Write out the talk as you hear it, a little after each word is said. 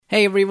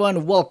Hey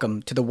everyone,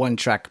 welcome to the One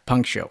Track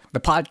Punk Show, the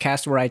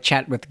podcast where I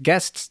chat with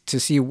guests to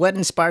see what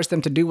inspires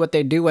them to do what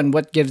they do and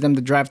what gives them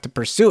the drive to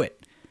pursue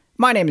it.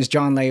 My name is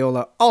John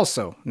Layola,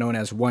 also known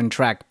as One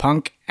Track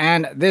Punk,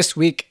 and this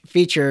week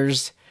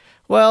features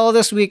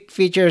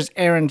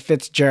Erin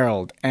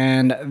Fitzgerald,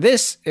 and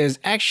this is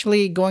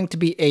actually going to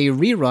be a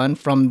rerun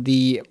from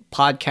the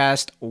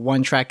podcast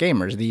One Track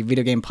Gamers, the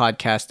video game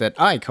podcast that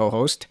I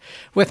co-host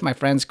with my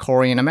friends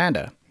Corey and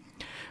Amanda.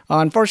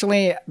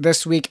 Unfortunately,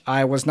 this week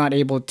I was not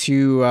able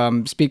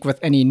to speak with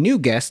any new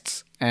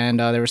guests,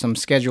 and there was some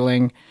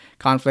scheduling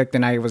conflict,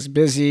 and I was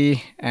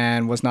busy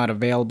and was not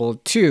available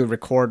to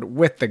record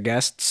with the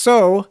guests.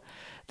 So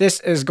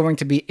this is going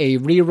to be a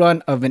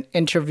rerun of an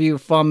interview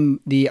from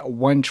the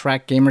One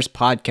Track Gamers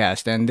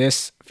podcast, and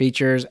this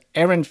features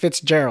Erin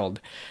Fitzgerald.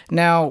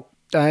 Now,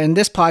 in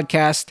this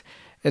podcast,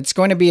 it's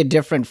going to be a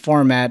different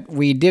format.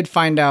 We did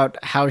find out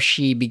how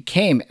she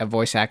became a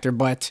voice actor,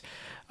 but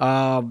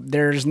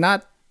there's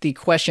not the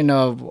question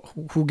of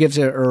who gives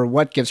her or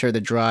what gives her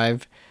the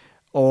drive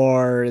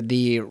or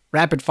the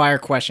rapid fire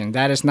question.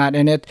 That is not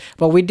in it.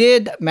 But we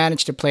did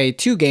manage to play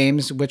two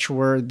games, which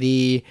were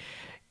the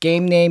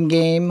game name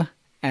game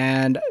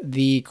and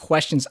the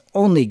questions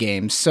only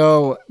game.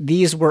 So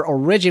these were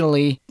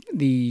originally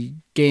the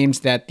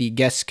games that the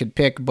guests could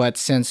pick, but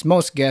since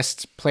most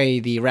guests play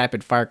the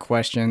rapid fire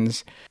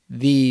questions,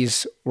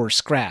 these were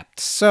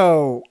scrapped.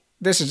 So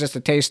this is just a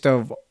taste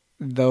of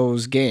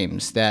those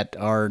games that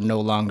are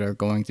no longer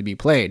going to be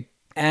played.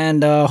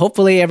 And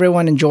hopefully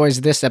everyone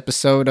enjoys this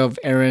episode of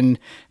Erin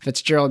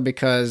Fitzgerald,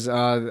 because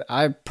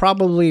I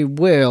probably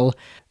will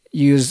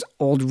use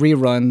old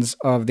reruns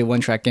of the One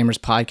Track Gamers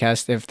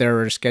podcast if there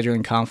are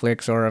scheduling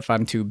conflicts or if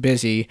I'm too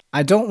busy.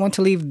 I don't want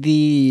to leave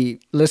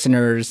the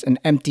listeners an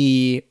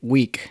empty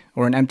week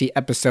or an empty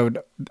episode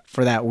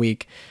for that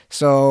week.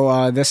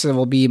 So this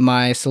will be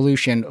my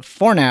solution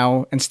for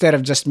now, instead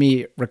of just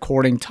me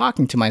recording,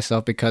 talking to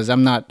myself, because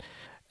I'm not...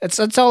 It's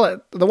all,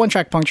 the One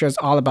Track Punk Show is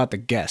all about the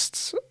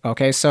guests.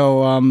 Okay,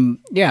 so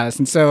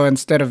and so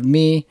instead of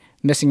me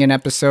missing an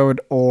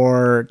episode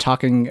or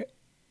talking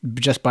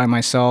just by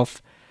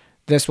myself,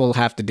 this will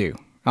have to do.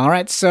 All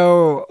right,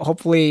 so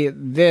hopefully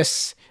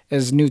this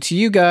is new to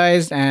you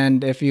guys,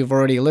 and if you've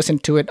already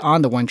listened to it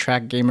on the One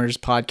Track Gamers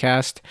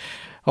podcast,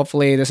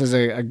 hopefully this is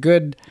a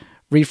good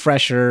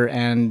refresher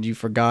and you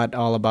forgot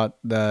all about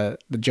the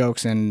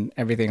jokes and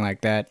everything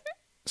like that.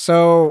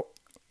 So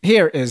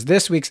here is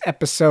this week's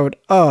episode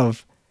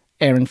of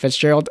Erin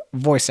Fitzgerald,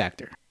 voice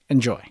actor.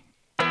 Enjoy.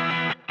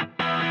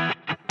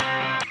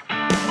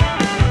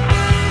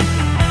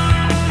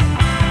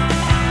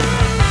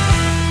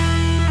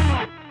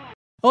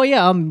 Oh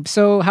yeah,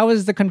 so how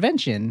was the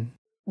convention?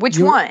 Which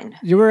one?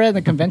 You were at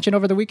the convention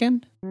over the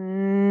weekend?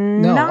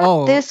 No.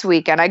 Not this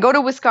weekend. I go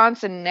to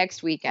Wisconsin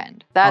next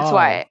weekend. That's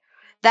why.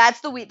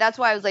 That's the week. That's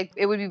why I was like,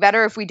 it would be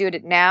better if we do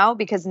it now,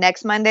 because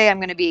next Monday I'm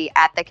going to be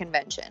at the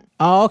convention.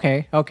 Oh,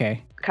 okay.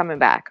 Coming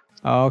back.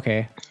 Oh,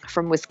 okay.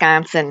 From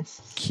Wisconsin.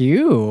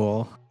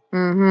 Cool.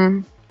 Mm-hmm.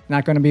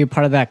 Not going to be a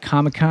part of that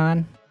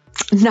Comic-Con?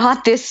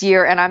 Not this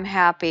year, and I'm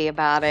happy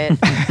about it.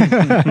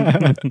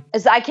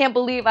 I can't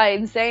believe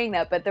I'm saying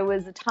that, but there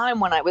was a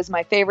time when it was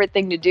my favorite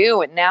thing to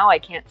do, and now I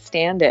can't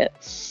stand it.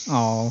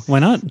 Oh, why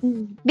not?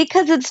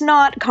 Because it's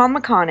not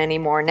Comic-Con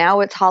anymore. Now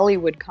it's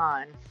Hollywood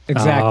Con.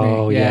 Exactly.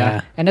 Oh,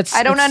 yeah. And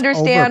I don't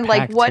understand,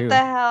 like, what too. the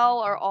hell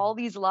are all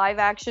these live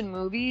action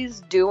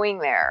movies doing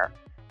there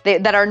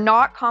that are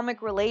not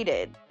comic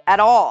related at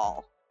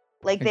all?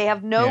 Like, they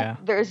have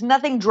there's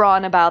nothing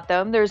drawn about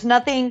them. There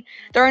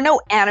are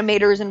no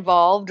animators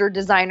involved or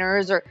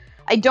designers, or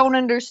I don't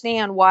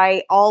understand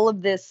why all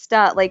of this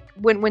stuff, like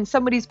when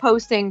somebody's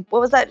posting,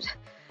 what was that?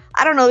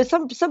 I don't know,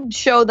 some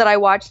show that I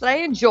watch that I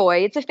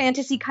enjoy. It's a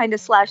fantasy kind of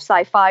 /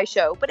 sci-fi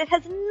show, but it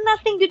has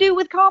nothing to do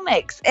with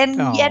comics. And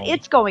yet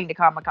it's going to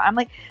Comic-Con. I'm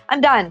like,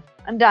 I'm done.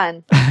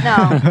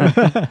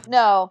 No,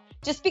 no.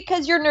 Just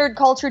because you're nerd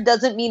culture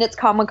doesn't mean it's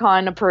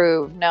Comic-Con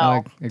approved.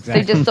 No,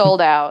 exactly. They just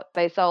sold out.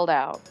 They sold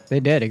out. They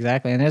did,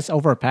 exactly. And it's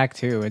overpacked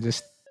too. It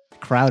just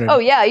crowded. Oh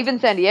yeah, even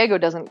San Diego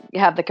doesn't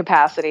have the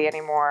capacity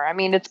anymore. I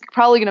mean, it's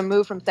probably going to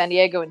move from San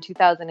Diego in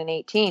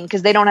 2018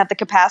 because they don't have the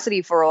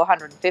capacity for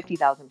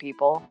 150,000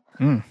 people.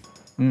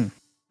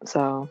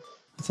 So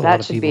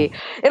that should be.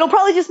 It'll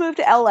probably just move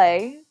to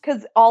LA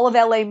because all of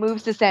LA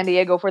moves to San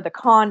Diego for the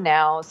con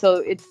now. So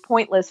it's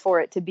pointless for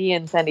it to be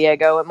in San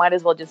Diego. It might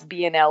as well just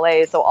be in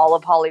LA so all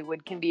of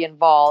Hollywood can be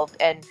involved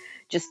and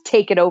just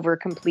take it over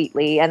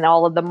completely, and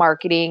all of the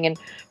marketing and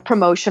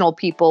promotional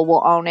people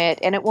will own it,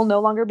 and it will no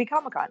longer be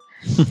Comic-Con.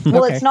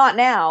 Well, It's not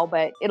now,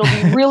 but it'll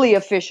be really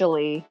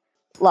officially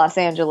Los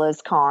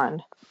Angeles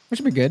Con.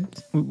 Which would be good.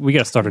 We got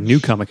to start a new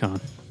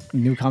Comic-Con.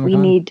 New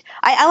Comic-Con? We need...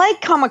 I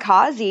like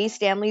Kamikaze,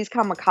 Stan Lee's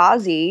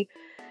Kamikaze.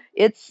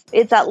 It's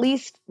at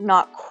least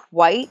not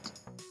quite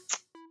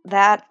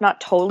that,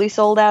 not totally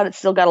sold out. It's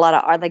still got a lot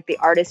of art, like the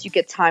artists. You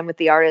get time with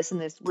the artists, and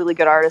there's really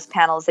good artist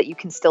panels that you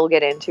can still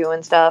get into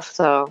and stuff.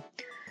 So,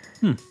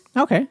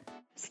 okay.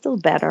 still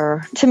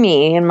better to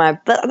me.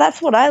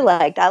 That's what I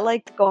liked. I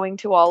liked going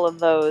to all of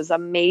those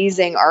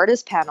amazing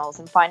artist panels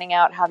and finding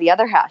out how the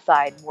other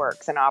side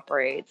works and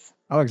operates.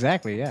 Oh,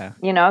 exactly. Yeah.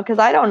 Because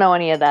I don't know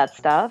any of that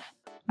stuff.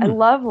 I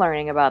love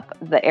learning about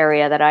the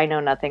area that I know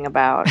nothing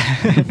about.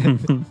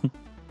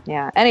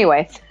 Yeah.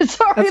 Anyway,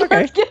 sorry. That's okay.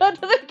 Let's get on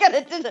to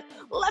the.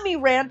 Let me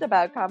rant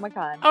about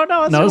Comic-Con. Oh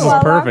no, No, this is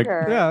perfect.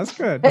 Yeah, that's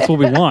good. That's what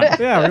we want.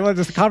 Yeah, we want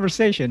this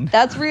conversation.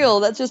 That's real.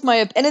 That's just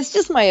and it's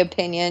just my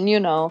opinion.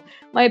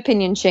 My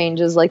opinion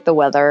changes like the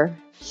weather.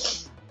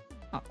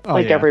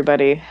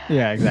 Everybody.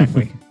 Yeah,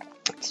 exactly.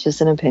 It's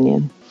just an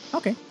opinion.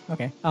 Okay.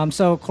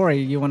 So Corey,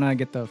 you want to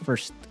get the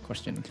first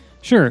question?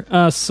 Sure.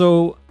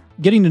 So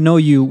getting to know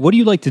you, what do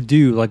you like to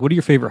do? Like, what are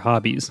your favorite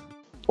hobbies?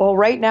 Well,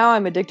 right now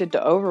I'm addicted to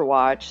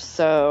Overwatch,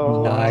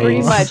 so Nice.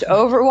 pretty much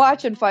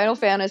Overwatch and Final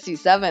Fantasy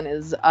VII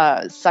is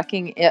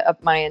sucking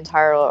up my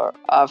entire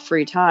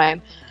free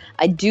time.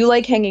 I do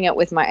like hanging out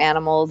with my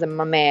animals and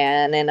my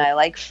man, and I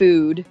like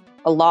food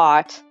a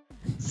lot.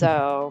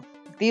 So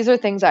these are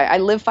things I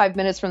live 5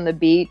 minutes from the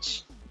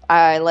beach.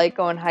 I like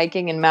going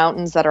hiking in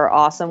mountains that are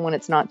awesome when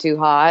it's not too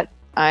hot.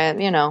 I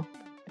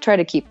try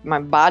to keep my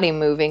body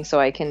moving so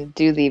I can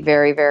do the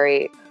very,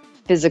 very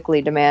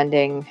physically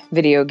demanding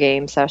video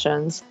game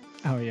sessions.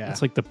 Oh yeah,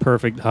 It's like the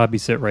perfect hobby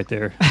set right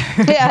there.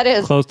 Yeah, it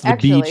is. Close to the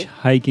beach,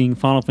 hiking,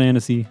 Final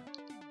Fantasy.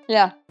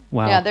 Yeah.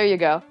 Wow. Yeah, there you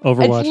go.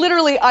 Overwatch. It's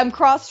literally, I'm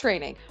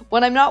cross-training.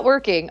 When I'm not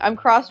working, I'm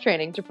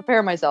cross-training to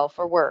prepare myself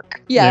for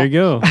work. Yeah. There you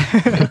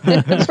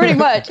go. Pretty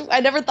much.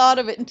 I never thought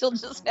of it until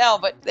just now,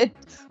 but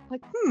it's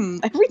like,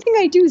 everything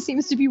I do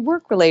seems to be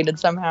work-related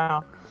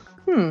somehow.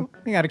 You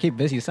got to keep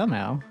busy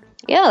somehow.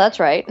 Yeah, that's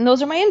right. And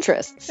those are my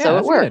interests, so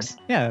it works.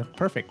 Good. Yeah,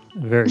 perfect.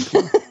 Very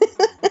cool.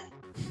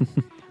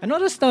 I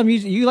noticed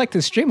you like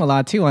to stream a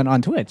lot too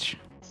on Twitch.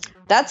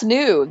 That's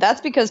new.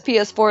 That's because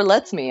PS4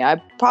 lets me.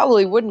 I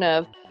probably wouldn't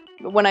have.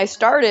 When I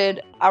started,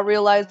 I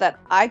realized that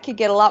I could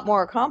get a lot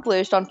more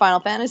accomplished on Final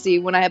Fantasy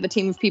when I have a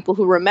team of people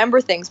who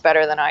remember things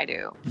better than I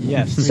do.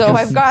 Yes. So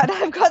I've got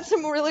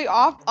some really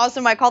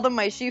awesome. I call them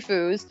my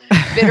shifus,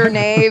 Bitter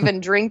Knave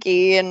and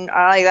Drinky, and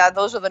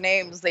those are the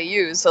names they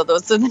use. So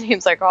those are the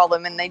names I call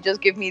them, and they just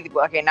give me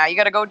okay, now you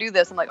got to go do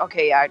this. I'm like,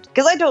 okay, yeah,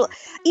 because I don't.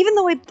 Even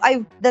though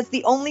I that's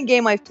the only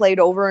game I've played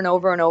over and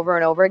over and over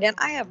and over again.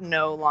 I have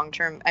no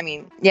long-term.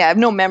 I have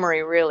no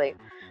memory really.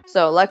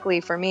 So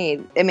luckily for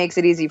me, it makes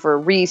it easy for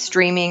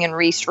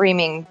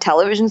restreaming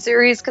television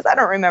series because I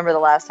don't remember the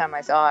last time I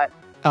saw it.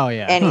 Oh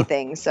yeah.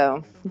 Anything.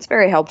 So it's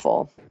very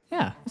helpful.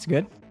 Yeah, that's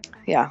good.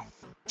 Yeah.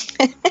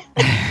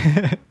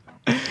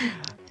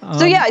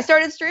 So yeah, I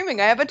started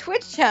streaming. I have a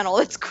Twitch channel.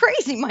 It's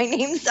crazy. My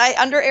name's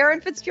under Erin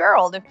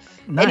Fitzgerald. If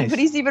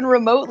anybody's even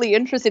remotely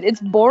interested,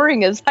 it's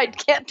boring as I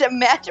can't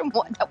imagine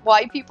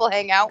why people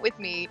hang out with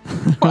me.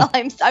 Well,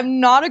 I'm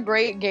not a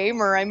great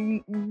gamer.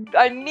 I'm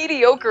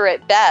mediocre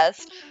at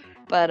best,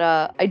 but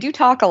I do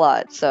talk a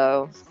lot.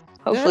 So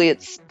hopefully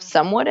it's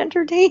somewhat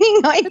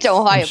entertaining. I'm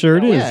sure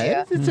it is.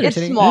 Yeah, it's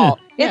small.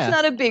 Yeah. It's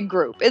not a big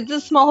group. It's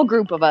a small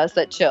group of us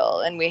that chill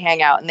and we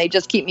hang out, and they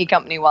just keep me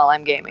company while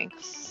I'm gaming.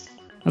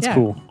 That's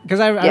cool. Because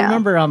I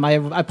remember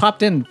I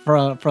popped in for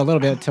a little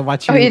bit to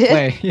watch you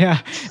play. Yeah,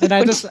 and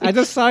I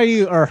just saw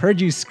you or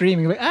heard you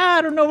screaming like,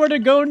 I don't know where to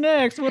go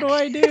next. What do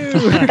I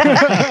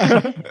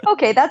do?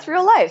 Okay, that's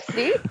real life.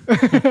 See?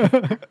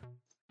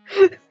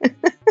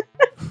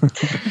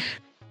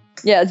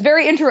 Yeah, it's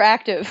very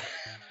interactive.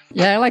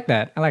 Yeah, I like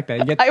that.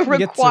 I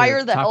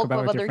require the help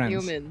of other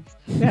humans.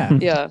 Yeah.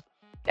 Yeah.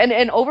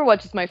 And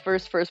Overwatch is my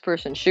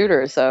first-person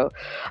shooter, so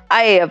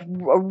I have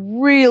a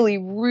really,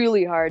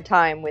 really hard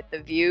time with the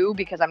view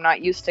because I'm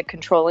not used to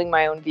controlling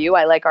my own view.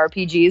 I like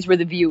RPGs where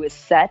the view is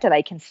set and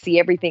I can see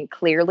everything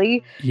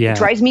clearly. Yeah. It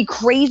drives me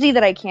crazy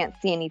that I can't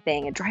see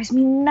anything. It drives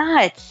me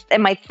nuts.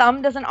 And my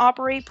thumb doesn't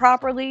operate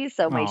properly,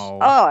 so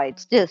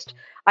it's just...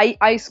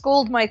 I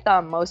scold my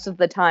thumb most of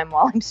the time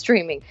while I'm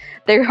streaming.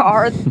 There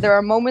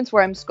are moments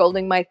where I'm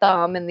scolding my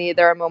thumb, and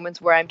there are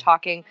moments where I'm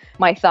talking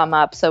my thumb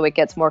up so it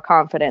gets more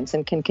confidence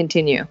and can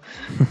continue.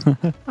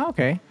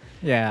 Okay.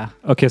 Yeah.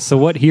 Okay, so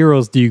what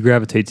heroes do you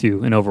gravitate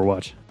to in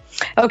Overwatch?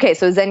 Okay,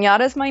 so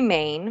Zenyatta's my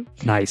main.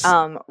 Nice.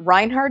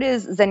 Reinhardt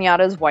is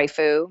Zenyatta's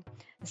waifu.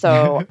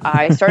 So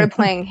I started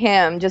playing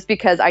him just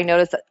because I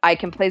noticed that I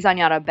can play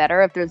Zenyatta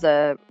better if there's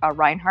a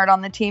Reinhardt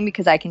on the team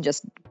because I can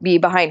just be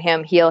behind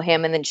him, heal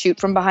him, and then shoot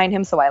from behind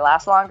him so I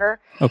last longer.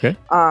 Okay.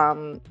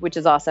 Which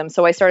is awesome.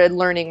 So I started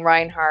learning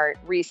Reinhardt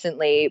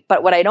recently.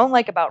 But what I don't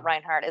like about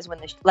Reinhardt is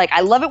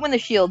I love it when the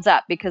shield's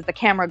up because the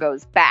camera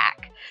goes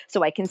back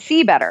so I can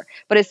see better.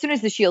 But as soon as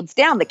the shield's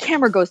down, the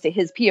camera goes to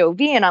his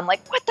POV and I'm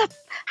like, what the?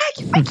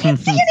 I can't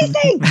see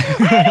anything.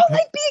 I don't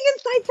like being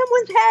inside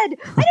someone's head.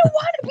 I don't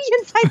want to be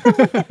inside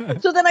someone's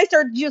head. So then I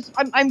start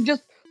I'm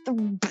just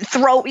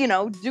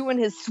doing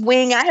his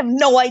swing. I have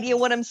no idea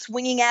what I'm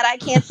swinging at. I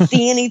can't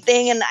see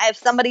anything. And if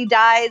somebody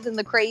dies in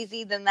the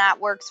crazy, then that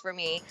works for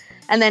me.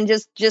 And then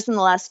just in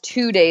the last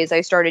 2 days,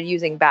 I started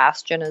using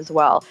Bastion as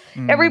well.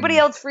 Everybody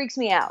else freaks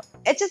me out.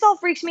 It just all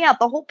freaks me out.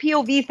 The whole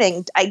POV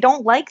thing. I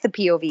don't like the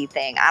POV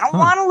thing. I don't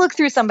want to look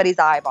through somebody's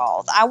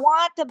eyeballs. I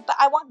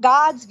want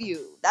God's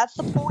view. That's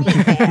the point,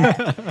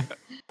 man.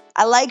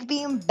 I like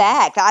being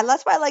back.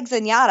 That's why I like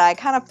Zenyatta.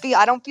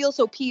 I don't feel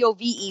so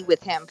POV-y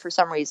with him for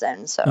some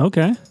reason. So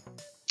Okay.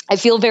 I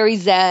feel very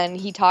zen.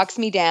 He talks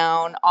me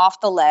down off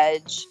the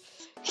ledge.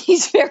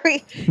 He's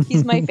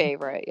my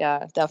favorite.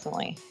 Yeah,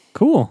 definitely.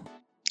 Cool.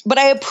 But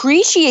I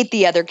appreciate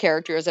the other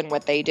characters and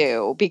what they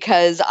do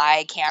because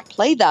I can't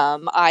play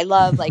them. I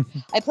love,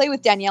 I play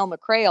with Danielle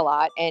McCrae a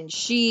lot, and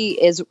she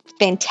is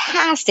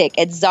fantastic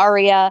at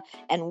Zarya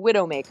and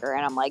Widowmaker.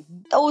 And I'm like,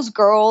 those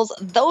girls,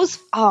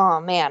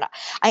 oh man.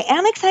 I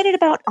am excited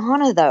about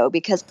Ana though,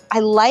 because I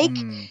like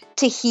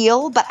to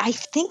heal, but I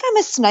think I'm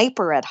a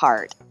sniper at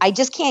heart. I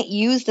just can't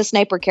use the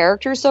sniper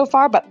character so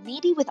far, but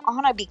maybe with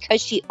Ana,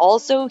 because she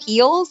also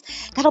heals,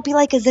 that'll be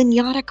like a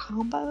Zenyatta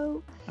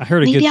combo. I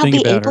heard a Maybe good I'll thing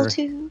be about able her.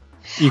 to.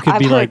 You could I've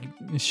be heard-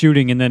 like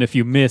shooting, and then if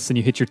you miss and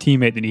you hit your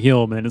teammate, then you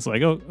heal them, and it's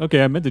like, oh,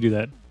 okay, I meant to do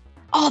that.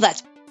 Oh,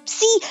 that's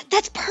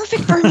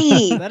perfect for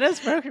me. That is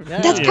perfect.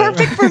 That's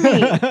perfect for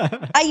me.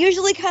 I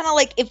usually kind of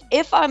like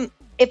if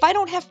I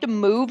don't have to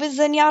move as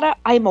Zenyatta,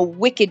 I'm a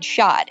wicked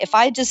shot. If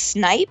I just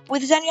snipe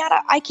with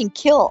Zenyatta, I can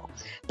kill.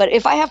 But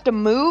if I have to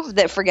move,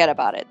 then forget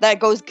about it. That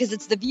goes because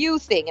it's the view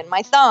thing and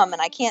my thumb,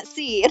 and I can't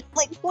see. And I'm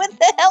like, what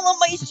the hell am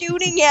I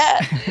shooting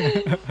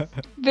at?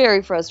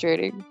 Very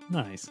frustrating.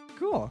 Nice.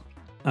 Cool.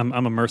 I'm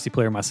a Mercy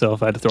player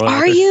myself. I had to throw that out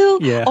Are there. you?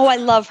 Yeah. Oh, I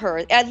love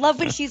her. I love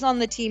when she's on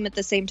the team at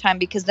the same time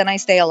because then I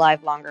stay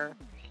alive longer.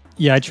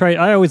 Yeah,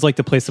 I always like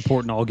to play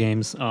support in all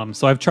games.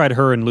 So I've tried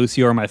her and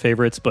Lucio are my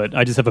favorites, but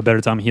I just have a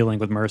better time healing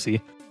with Mercy.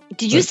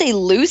 Did you say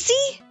Lucy?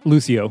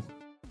 Lucio.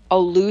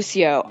 Oh,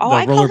 Lucio. Oh, The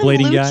I call him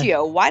rollerblading guy?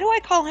 Lucio. Why do I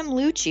call him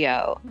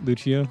Lucio?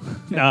 Lucio?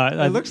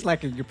 It looks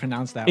like you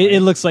pronounce that.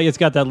 It looks like it's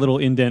got that little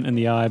indent in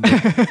the eye,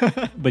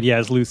 but yeah,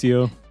 it's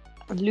Lucio.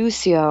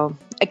 Lucio.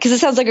 Because it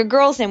sounds like a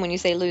girl's name when you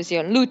say Lucio.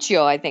 And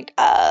Lucio, I think,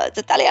 it's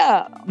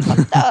Italiano.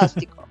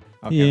 Fantastico.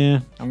 Okay. Yeah.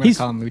 I'm going to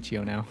call him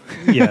Lucio now.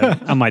 Yeah,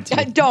 I might too.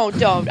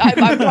 Don't.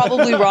 I'm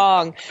probably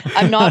wrong.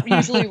 I'm not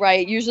usually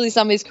right. Usually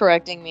somebody's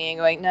correcting me and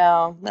going,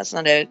 no, that's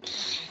not it.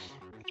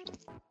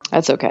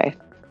 That's okay.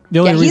 The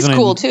only He's reason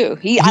cool too.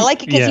 I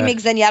like it because he yeah.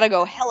 makes Zenyatta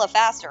go hella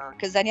faster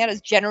because Zenyatta's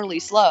generally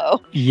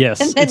slow.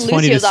 Yes, And then it's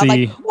funny to Lucio's, I'm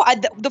see. like, well,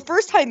 the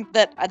first time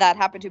that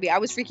happened to me, I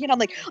was freaking out. I'm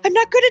like, I'm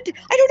not good at,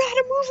 I don't know how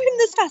to move him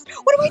this fast.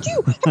 What do I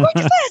do? I'm going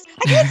too fast.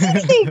 I can't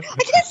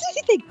see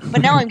anything.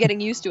 But now I'm getting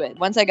used to it.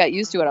 Once I got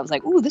used to it, I was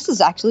like, ooh, this is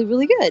actually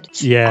really good.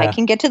 Yeah. I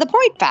can get to the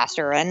point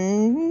faster.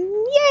 And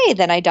yay,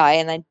 then I die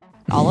and then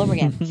all over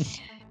again.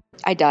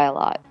 I die a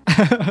lot.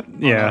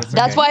 Yeah.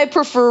 That's why I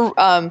prefer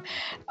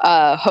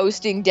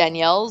hosting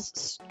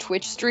Danielle's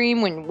Twitch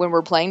stream when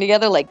we're playing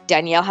together. Like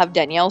have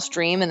Danielle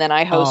stream and then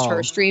I host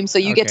her stream. So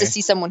you get to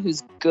see someone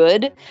who's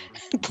good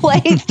play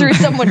through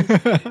someone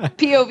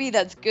POV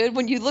that's good.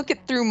 When you look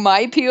at through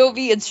my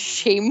POV, it's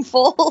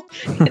shameful.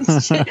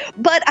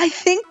 But I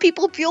think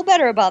people feel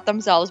better about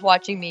themselves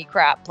watching me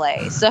crap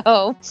play.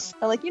 So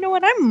they're like, you know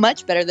what? I'm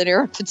much better than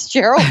Erin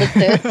Fitzgerald at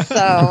this.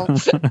 So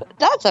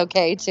that's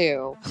okay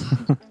too.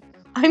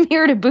 I'm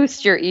here to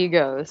boost your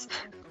egos.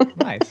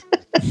 Nice.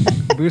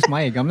 Boost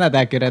my ego. I'm not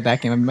that good at that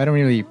game. I don't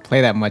really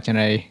play that much,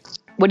 and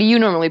What do you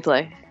normally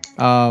play?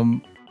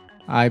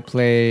 I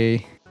play.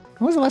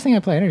 What was the last thing I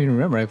played? I don't even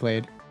remember. I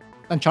played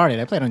Uncharted.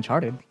 I played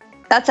Uncharted.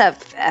 That's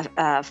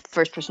a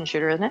first-person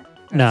shooter, isn't it?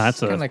 No, that's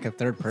kind a of like a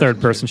third-person.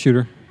 third-person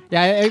shooter.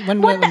 Yeah.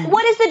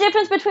 What is the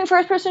difference between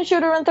first-person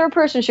shooter and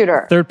third-person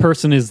shooter? Third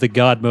person is the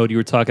God mode you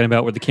were talking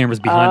about, where the camera's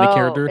behind the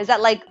character. Is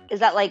that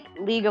like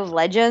League of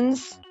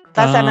Legends?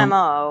 That's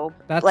MMO.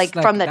 That's like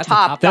from the that's a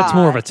top. That's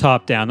more of a down.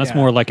 top-down. That's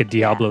more like a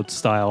Diablo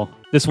style.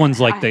 This one's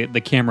like the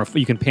camera.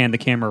 You can pan the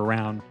camera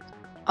around.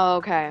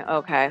 Okay.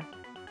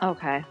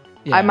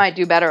 Yeah. I might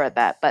do better at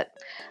that, but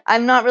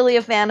I'm not really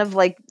a fan of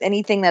like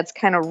anything that's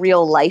kind of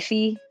real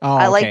lifey. Oh,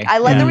 I okay.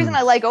 like the reason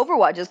I like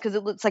Overwatch is because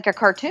it looks like a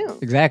cartoon.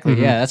 Exactly.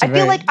 Mm-hmm. Yeah. That's. I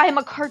feel like I'm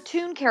a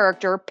cartoon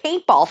character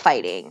paintball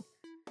fighting.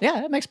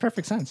 Yeah, that makes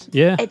perfect sense.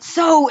 Yeah.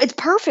 It's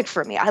perfect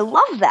for me. I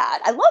love that.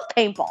 I love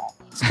paintball.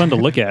 It's fun to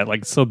look at.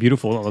 Like, it's so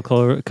beautiful. All the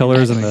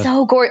colors and the...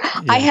 So gorgeous.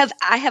 Yeah. I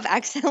have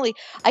accidentally,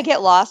 I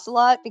get lost a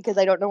lot because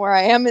I don't know where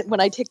I am. When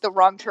I take the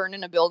wrong turn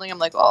in a building, I'm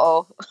like,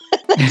 I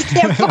just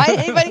can't find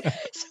anybody.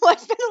 So I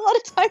spend a lot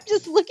of time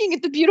just looking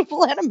at the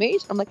beautiful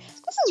animation. I'm like,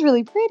 this is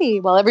really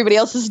pretty. While everybody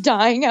else is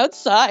dying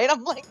outside.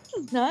 I'm like, this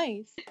is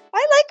nice.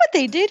 I like what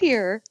they did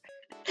here.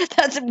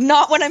 That's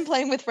not when I'm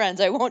playing with friends.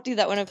 I won't do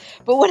that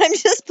but when I'm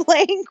just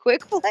playing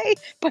quick play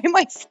by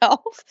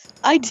myself,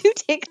 I do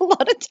take a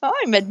lot of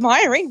time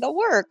admiring the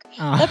work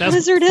that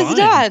Blizzard has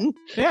done.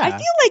 Yeah. I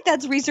feel like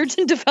that's research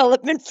and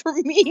development for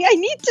me. I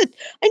need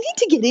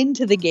to get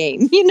into the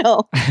game, you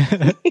know.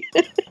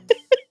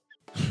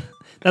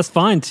 That's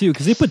fine too,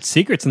 because they put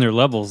secrets in their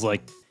levels,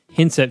 like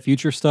hints at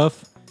future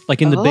stuff.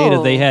 Like in the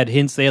beta, they had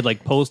hints. They had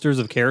like posters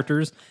of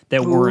characters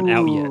that weren't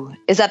out yet.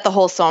 Is that the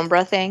whole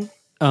Sombra thing?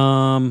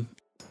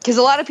 Because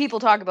a lot of people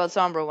talk about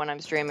Sombra when I'm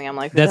streaming. I'm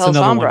like, that's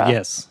another Sombra? one.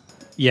 Yes,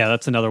 yeah,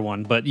 that's another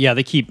one. But yeah,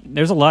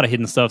 there's a lot of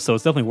hidden stuff, so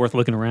it's definitely worth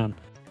looking around.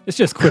 It's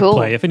just quick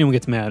play. If anyone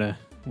gets mad,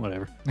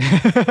 whatever.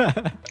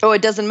 Oh,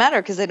 it doesn't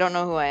matter because they don't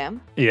know who I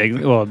am. Yeah,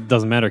 well, it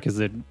doesn't matter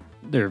because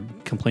their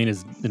complaint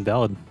is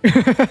invalid.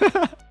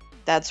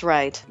 That's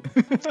right.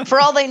 For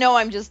all they know,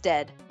 I'm just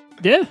dead.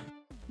 Yeah,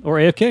 or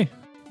AFK,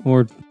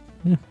 or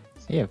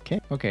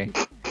AFK. Okay.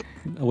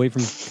 Away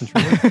from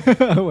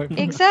control.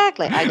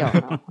 Exactly. I don't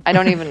know. I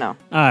don't even know.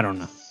 I don't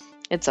know.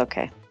 It's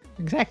okay.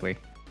 Exactly.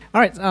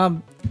 All right.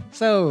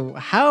 So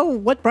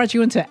what brought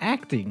you into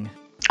acting?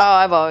 Oh,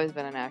 I've always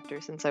been an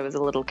actor. Since I was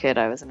a little kid,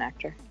 I was an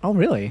actor. Oh,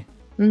 really?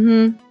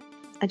 Mm-hmm.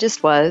 I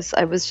just was.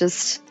 I was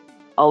just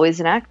always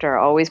an actor,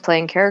 always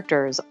playing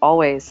characters,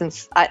 always.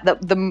 Since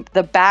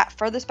the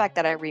furthest back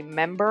that I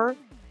remember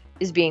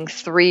is being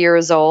 3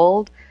 years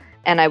old,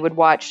 and I would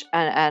watch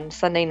on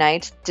Sunday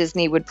nights,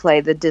 Disney would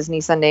play the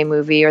Disney Sunday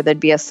movie, or there'd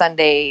be a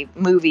Sunday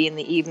movie in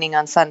the evening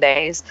on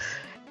Sundays,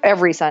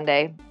 every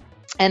Sunday.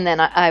 And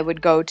then I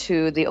would go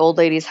to the old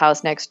lady's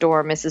house next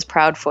door, Mrs.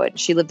 Proudfoot.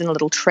 She lived in a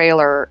little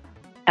trailer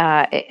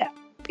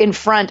in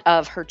front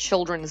of her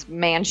children's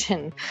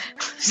mansion.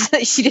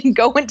 She didn't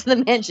go into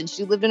the mansion.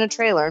 She lived in a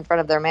trailer in front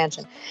of their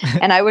mansion.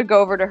 And I would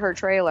go over to her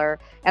trailer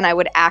and I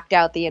would act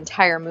out the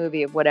entire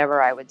movie of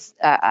whatever I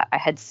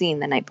had seen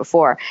the night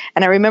before.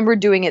 And I remember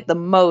doing it the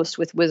most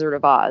with Wizard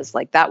of Oz.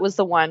 Like that was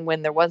the one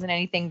when there wasn't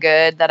anything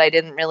good that I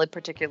didn't really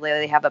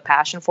particularly have a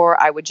passion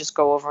for. I would just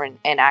go over and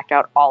act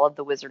out all of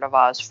the Wizard of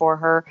Oz for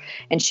her.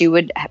 And she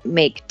would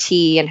make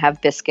tea and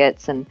have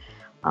biscuits and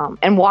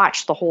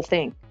watch the whole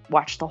thing.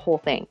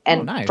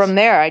 And nice. From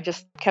there I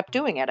just kept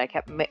doing it. I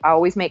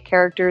always make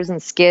characters and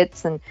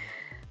skits, and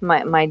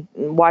my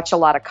watch a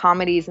lot of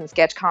comedies and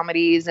sketch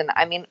comedies. And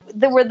I mean,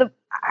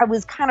 I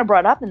was kind of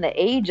brought up in the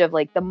age of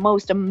like the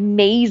most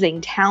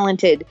amazing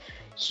talented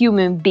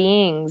human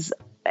beings,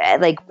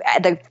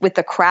 with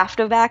the craft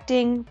of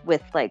acting,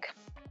 with like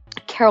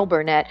Carol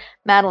Burnett,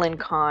 Madeline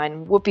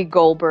Kahn, Whoopi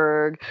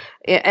Goldberg,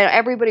 and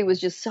everybody was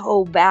just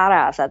so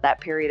badass at that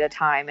period of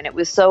time. And it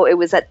was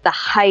at the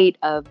height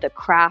of the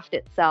craft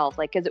itself,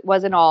 like, because it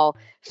wasn't all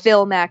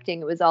film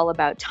acting. It was all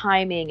about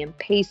timing and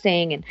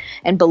pacing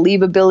and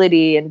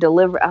believability and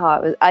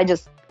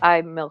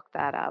I milked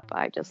that up.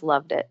 I just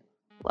loved it.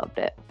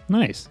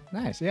 Nice.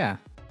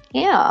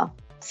 Yeah.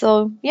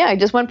 So yeah, I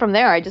just went from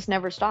there. I just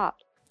never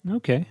stopped.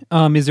 Okay.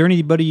 Is there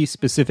anybody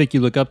specific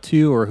you look up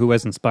to or who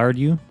has inspired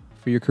you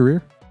for your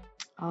career?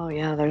 Oh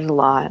yeah, there's a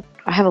lot.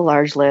 I have a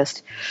large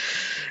list.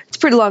 It's a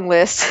pretty long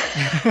list.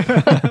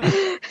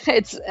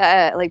 It's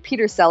like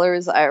Peter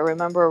Sellers. I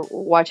remember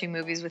watching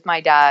movies with my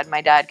dad.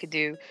 My dad could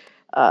do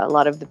a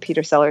lot of the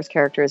Peter Sellers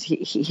characters.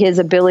 His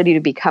ability to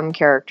become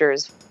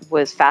characters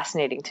was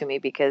fascinating to me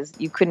because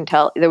you couldn't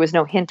tell. There was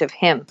no hint of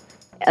him.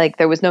 Like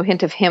there was no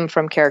hint of him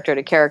from character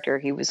to character.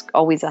 He was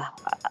always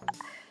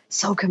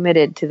so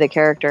committed to the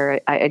character.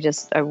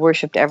 I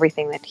worshipped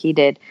everything that he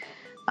did.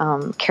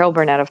 Carol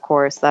Burnett, of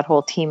course, that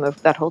whole team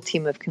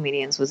of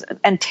comedians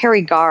and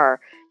Terry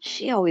Garr,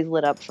 she always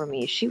lit up for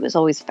me. She was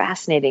always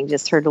fascinating,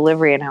 just her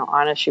delivery and how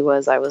honest she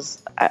was. I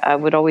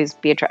would always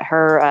be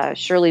her.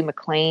 Shirley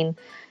MacLaine,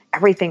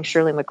 everything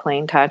Shirley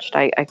MacLaine touched,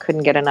 I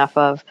couldn't get enough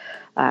of.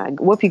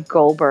 Whoopi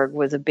Goldberg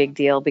was a big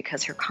deal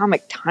because her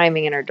comic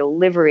timing and her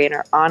delivery and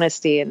her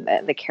honesty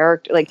and the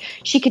character, like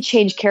she could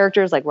change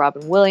characters like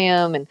Robin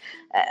Williams and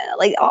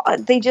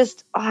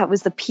it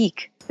was the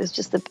peak. It's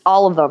just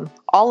all of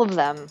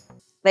them.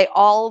 They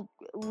all,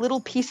 little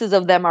pieces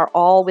of them are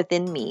all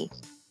within me.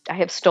 I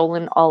have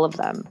stolen all of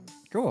them.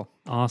 Cool.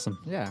 Awesome.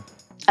 Yeah.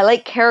 I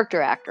like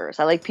character actors.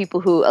 I like people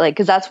who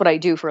because that's what I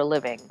do for a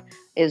living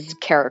is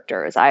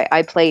characters.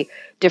 I play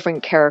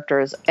different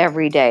characters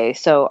every day.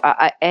 So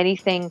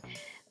anything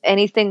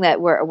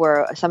that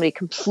where somebody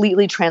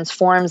completely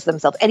transforms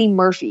themselves. Eddie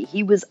Murphy,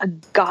 he was a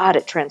god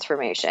at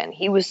transformation.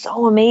 He was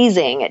so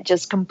amazing at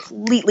just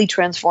completely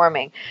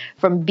transforming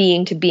from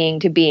being to being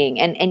to being.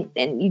 And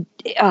you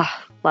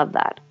love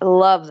that. I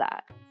love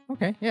that.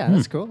 Okay, yeah,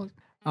 that's cool.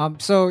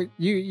 So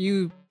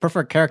you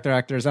prefer character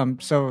actors.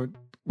 So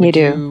would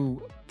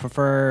you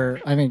prefer?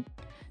 I mean,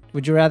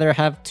 would you rather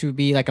have to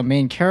be like a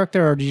main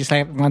character, or do you just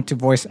want to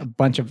voice a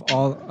bunch of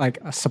all like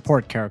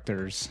support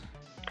characters?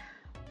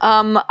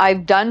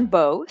 I've done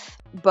both.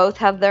 Both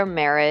have their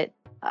merit.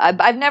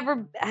 I've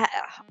never,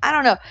 I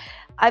don't know.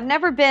 I've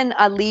never been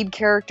a lead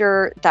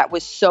character that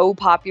was so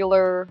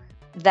popular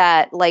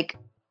that like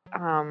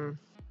Finn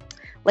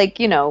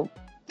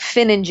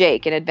and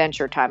Jake in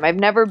Adventure Time. I've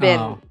never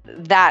been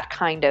that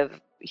kind of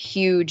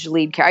huge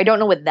lead character. I don't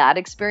know what that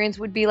experience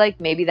would be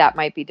like. Maybe that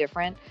might be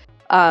different.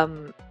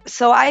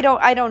 So I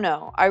don't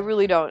know. I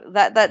really don't.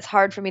 That's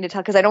hard for me to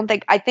tell because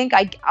I think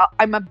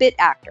I'm a bit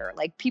actor.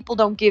 Like people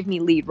don't give me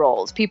lead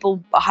roles.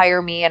 People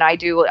hire me and I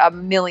do a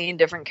million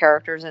different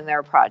characters in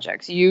their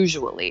projects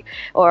usually.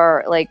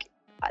 Or like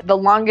the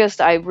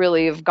longest I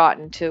really have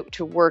gotten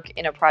to work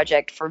in a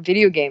project for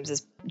video games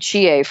is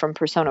Chie from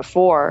Persona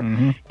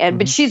 4.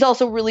 But she's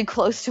also really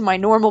close to my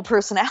normal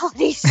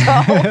personality. So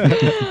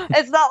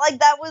it's not like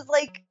that was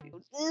like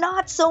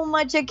not so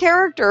much a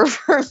character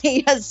for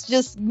me as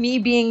just me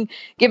being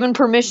given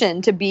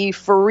permission to be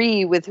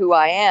free with who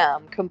I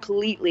am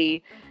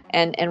completely.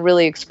 And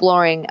really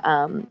exploring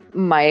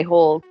my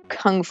whole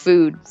kung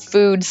fu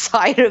food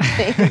side of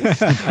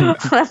things.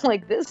 I'm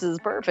like, this is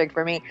perfect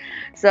for me.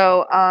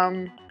 So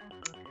I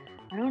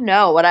don't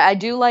know what I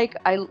do like.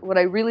 What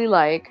I really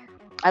like.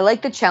 I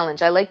like the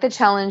challenge. I like the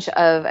challenge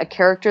of a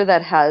character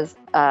that has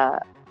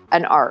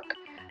an arc.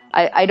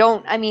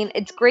 I mean,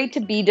 it's great to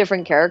be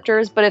different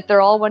characters, but if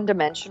they're all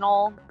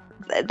one-dimensional,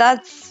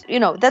 that's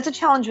a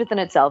challenge within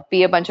itself.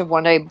 Be a bunch of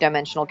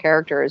one-dimensional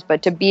characters,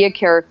 but to be a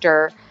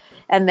character.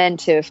 And then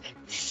to,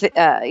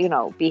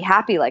 be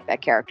happy like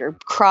that character,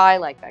 cry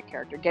like that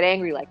character, get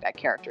angry like that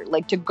character,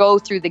 like to go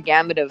through the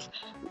gamut of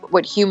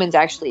what humans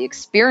actually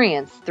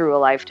experience through a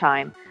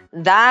lifetime.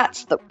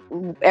 That's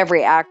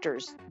every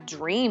actor's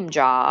dream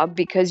job,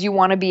 because you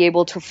want to be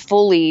able to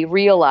fully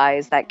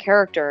realize that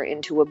character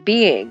into a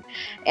being.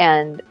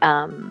 And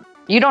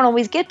you don't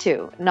always get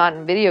to, not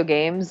in video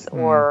games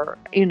or,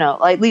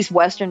 at least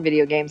Western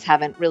video games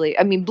haven't really.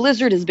 I mean,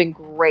 Blizzard has been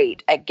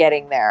great at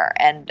getting there,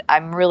 and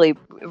I'm really,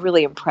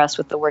 really impressed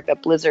with the work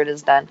that Blizzard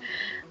has done.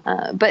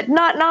 But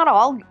not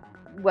all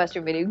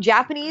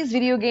Japanese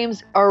video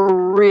games are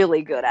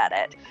really good at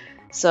it.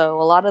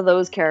 So a lot of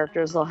those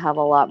characters will have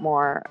a lot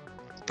more,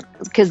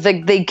 because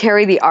they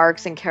carry the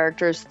arcs and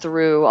characters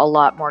through a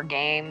lot more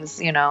games.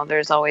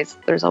 There's always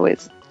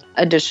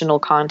additional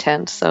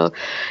content, so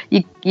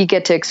you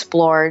get to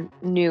explore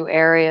new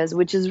areas,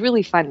 which is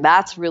really fun.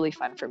 That's really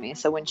fun for me.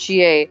 So when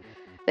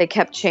they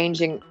kept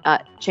changing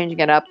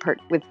it up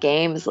with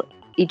games,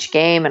 each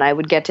game, and I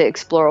would get to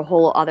explore a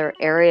whole other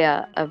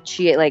area of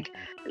Chie. Like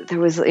there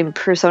was in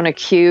Persona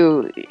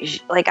Q,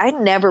 like I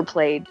never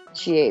played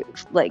Chie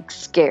like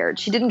scared.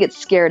 She didn't get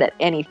scared at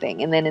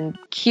anything. And then in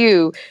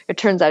Q, it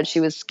turns out she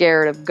was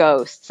scared of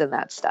ghosts and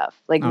that stuff.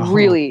 Like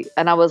really.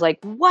 And I was like,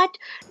 what?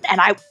 And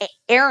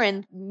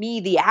Erin,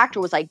 the actor,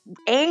 was like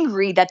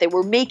angry that they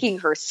were making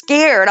her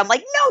scared. I'm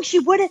like, no, she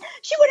wouldn't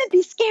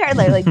be scared.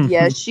 Like,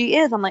 yes, she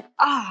is. I'm like,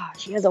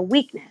 she has a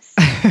weakness.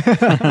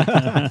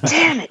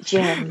 Damn it,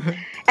 Jim.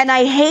 And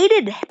I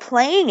hated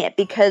playing it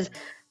because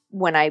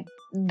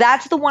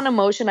that's the one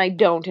emotion I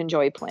don't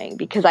enjoy playing,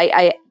 because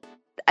I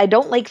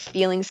don't like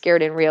feeling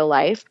scared in real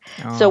life.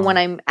 So when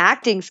I'm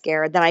acting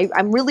scared, then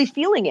I'm really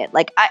feeling it.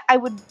 Like I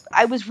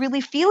was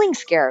really feeling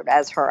scared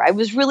as her. I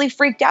was really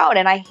freaked out,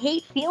 and I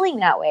hate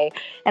feeling that way.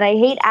 And I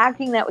hate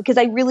acting that way because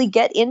I really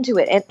get into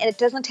it. And it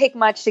doesn't take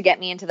much to get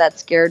me into that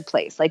scared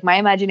place. Like my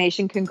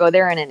imagination can go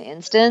there in an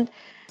instant.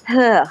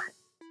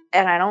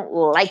 And I don't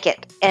like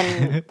it.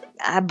 And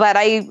but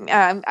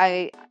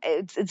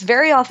it's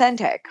very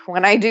authentic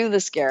when I do the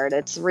scared.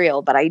 It's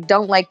real, but I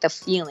don't like the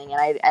feeling,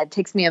 and it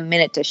takes me a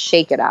minute to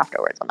shake it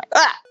afterwards. I'm like,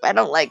 I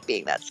don't like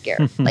being that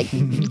scared, like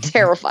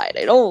terrified.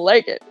 I don't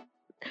like it.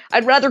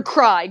 I'd rather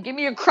cry. Give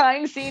me a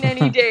crying scene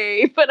any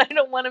day, but I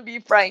don't want to be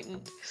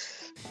frightened.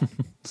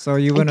 So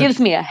it gives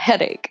me a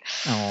headache.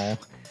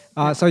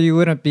 Oh, so you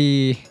want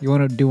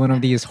to do one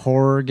of these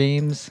horror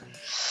games?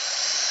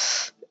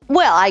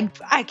 Well,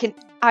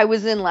 I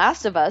was in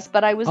Last of Us,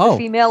 but I was the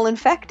female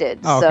infected.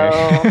 Oh,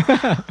 okay.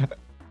 So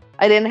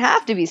I didn't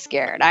have to be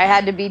scared. I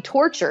had to be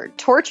tortured.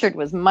 Tortured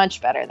was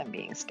much better than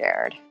being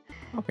scared.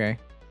 Okay.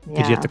 Yeah.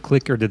 Did you have to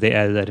click, or did they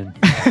add that in?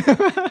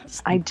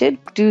 I did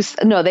do...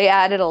 No, they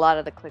added a lot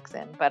of the clicks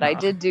in, but I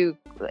did do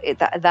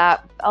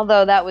that.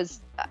 Although that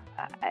was...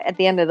 at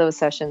the end of those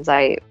sessions,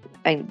 I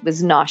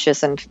was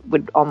nauseous and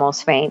would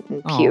almost faint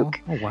and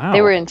puke. Oh, wow.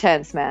 They were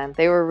intense, man.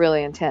 They were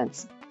really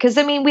intense. Because,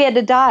 I mean, we had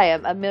to die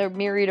a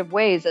myriad of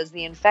ways as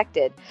the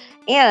infected.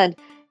 And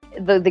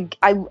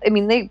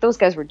those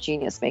guys were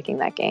genius making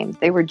that game.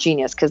 They were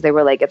genius because they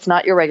were like, it's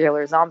not your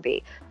regular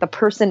zombie. The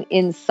person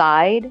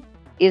inside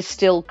is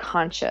still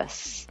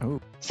conscious. Oh.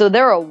 So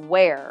they're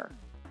aware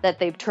that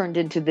they've turned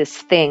into this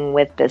thing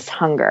with this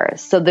hunger.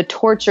 So the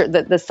torture,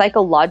 the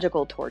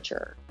psychological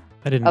torture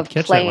I didn't of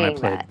catch playing that when I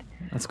played. that.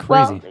 That's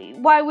crazy.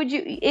 Well, why would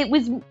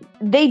you?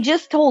 They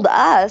just told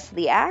us,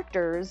 the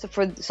actors,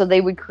 so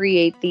they would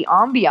create the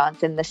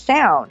ambiance and the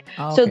sound.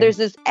 Oh, okay. So there's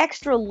this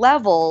extra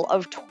level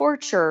of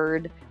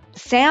tortured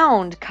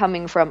sound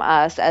coming from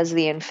us as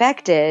the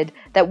infected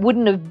that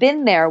wouldn't have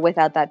been there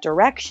without that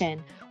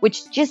direction,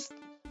 which just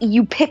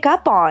you pick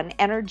up on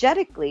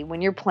energetically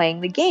when you're playing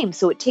the game.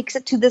 So it takes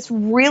it to this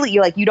really,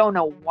 you don't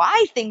know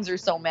why things are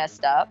so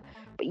messed up.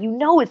 But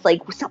it's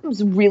like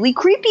something's really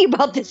creepy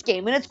about this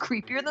game, and it's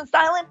creepier than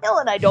Silent Hill,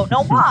 and I don't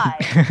know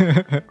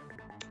why.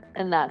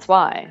 And that's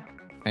why.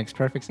 Makes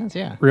perfect sense,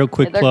 yeah. Real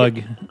quick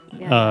plug.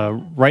 Yeah.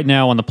 Right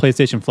now on the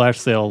PlayStation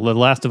Flash sale, The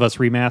Last of Us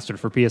Remastered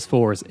for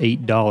PS4 is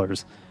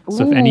 $8.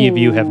 So if any of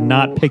you have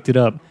not picked it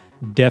up,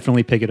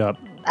 definitely pick it up.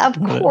 Of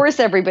course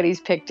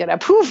everybody's picked it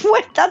up.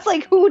 That's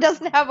like, who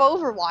doesn't have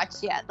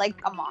Overwatch yet? Like,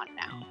 come on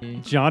now.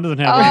 John doesn't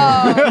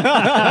have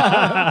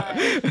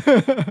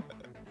Overwatch.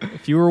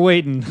 If you were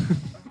waiting,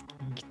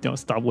 don't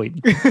stop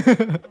waiting.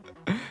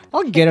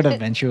 I'll get it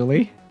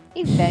eventually.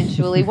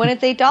 Eventually, when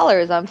it's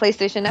 $8 on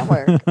PlayStation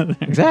Network.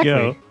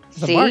 Exactly.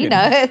 See,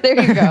 no,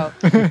 there you go.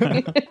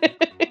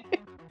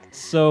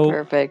 So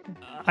Perfect.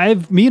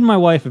 Me and my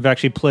wife have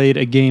actually played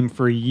a game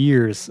for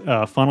years,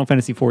 Final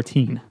Fantasy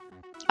 14.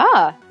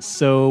 Ah,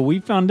 So we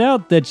found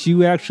out that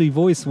you actually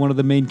voice one of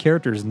the main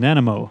characters,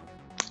 Nanamo.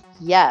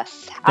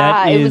 yes.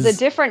 That It was a is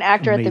different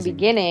actor at the amazing.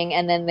 beginning,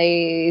 and then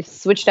they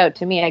switched out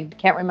to me. I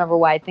can't remember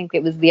why. I think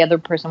it was the other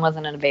person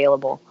wasn't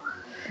available.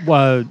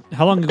 How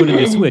long ago did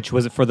you switch?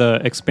 Was it for the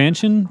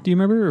expansion? Do you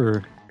remember?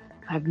 Or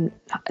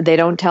They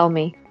don't tell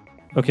me.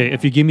 okay,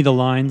 if you give me the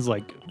lines,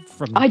 like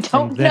from I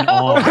from don't then know.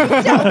 on.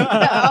 I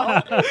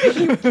don't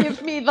know. You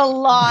give me the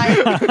line.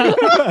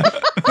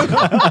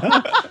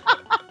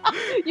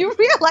 You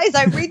realize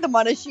I read them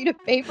on a sheet of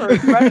paper in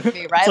front of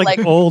me, right? It's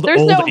like old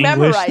there's no English.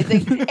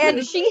 memorizing.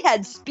 And she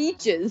had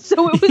speeches,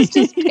 so it was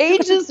just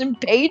pages and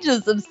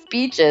pages of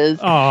speeches.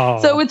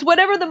 Oh, So it's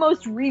whatever the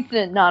most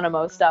recent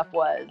Nanamo stuff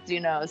was,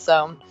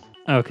 so.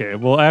 okay.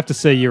 Well, I have to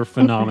say you're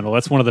phenomenal.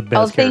 That's one of the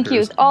best. Oh, thank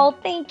characters. you. Oh,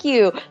 thank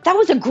you. That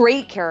was a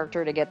great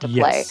character to get to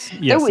play.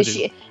 Yes,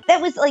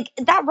 That was like,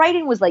 that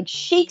writing was like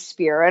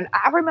Shakespeare. And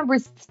I remember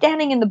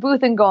standing in the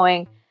booth and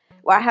going,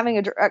 having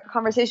a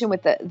conversation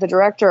with the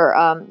director,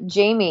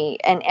 Jamie,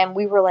 and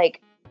we were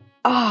like,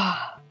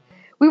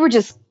 we were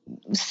just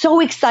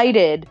so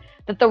excited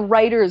that the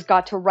writers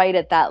got to write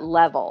at that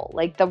level.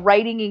 Like the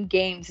writing in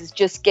games is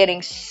just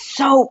getting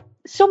so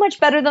much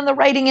better than the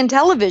writing in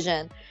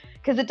television,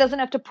 because it doesn't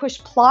have to push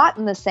plot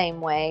in the same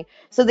way.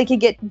 So they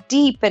could get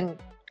deep and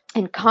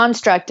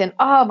construct, and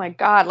oh my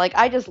God, like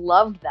I just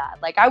loved that.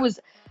 Like I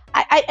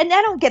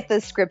don't get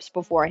the scripts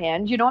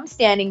beforehand. I'm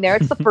standing there.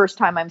 It's the first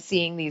time I'm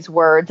seeing these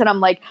words. And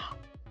I'm like,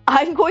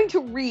 I'm going to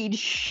read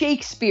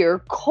Shakespeare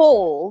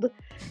cold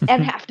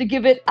and have to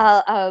give it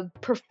a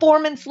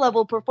performance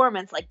level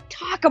performance. Like,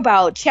 talk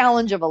about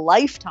challenge of a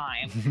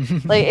lifetime.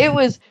 Like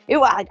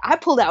I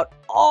pulled out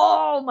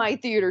all my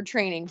theater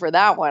training for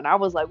that one. I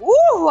was like,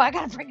 woo, I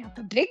got to bring out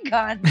the big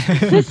gun.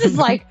 This is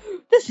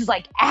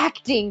like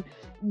acting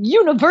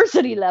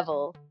university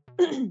level.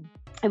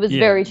 It was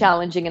very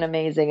challenging and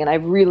amazing, and I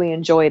really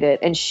enjoyed it.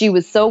 And she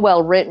was so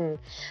well written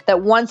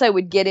that once I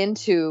would get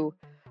into,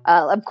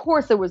 of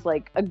course, there was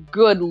like a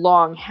good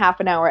long half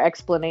an hour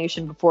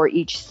explanation before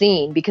each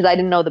scene, because I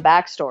didn't know the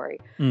backstory.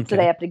 Okay. So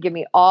they have to give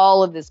me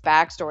all of this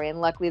backstory. And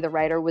luckily the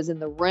writer was in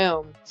the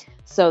room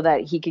so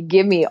that he could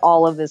give me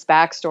all of this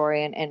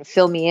backstory and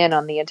fill me in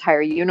on the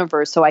entire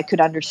universe, so I could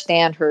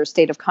understand her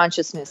state of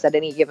consciousness at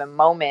any given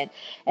moment.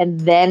 And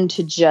then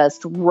to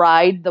just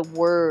ride the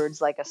words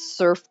like a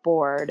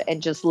surfboard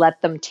and just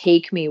let them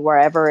take me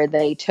wherever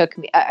they took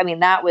me. I mean,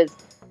 that was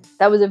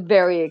a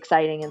very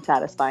exciting and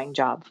satisfying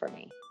job for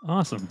me.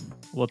 Awesome.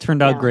 Well, it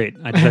turned out great.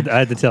 I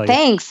had to tell you.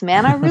 Thanks,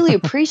 man. I really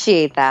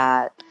appreciate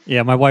that.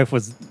 Yeah, my wife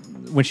was,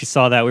 when she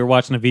saw that, we were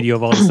watching a video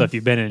of all the stuff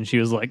you've been in, and she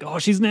was like, oh,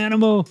 she's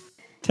Nanamo.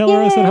 Tell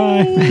her I said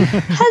hi.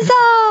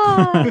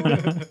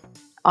 Huzzah!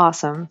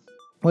 Awesome.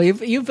 Well,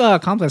 you've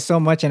accomplished so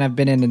much and have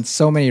been in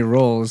so many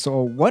roles.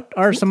 So what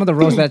are some of the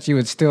roles that you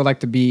would still like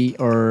to be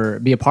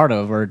a part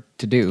of or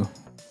to do?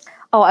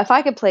 Oh, if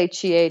I could play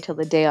Chie till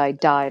the day I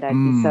died, I'd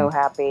be so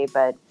happy.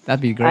 But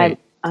that'd be great.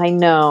 I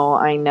know.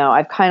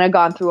 I've kind of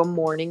gone through a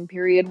mourning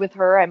period with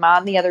her. I'm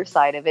on the other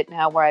side of it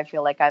now, where I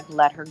feel like I've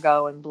let her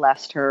go and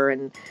blessed her,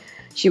 and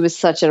she was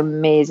such an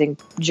amazing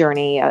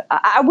journey.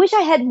 I wish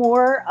I had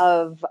more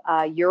of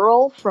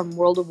Ural from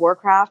World of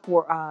Warcraft,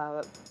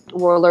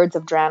 Warlords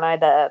of Draenei,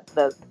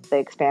 the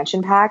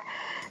expansion pack.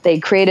 They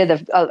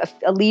created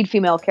a lead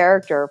female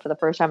character for the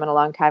first time in a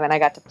long time, and I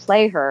got to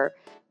play her.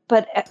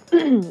 But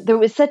there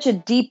was such a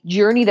deep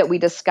journey that we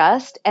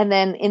discussed, and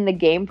then in the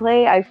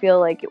gameplay, I feel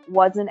like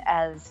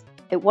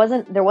there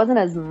wasn't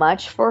as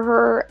much for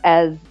her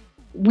as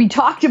we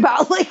talked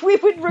about. Like, we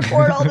would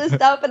record all this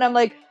stuff, and I'm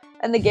like,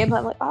 and the gameplay,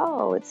 I'm like,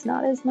 oh, it's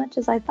not as much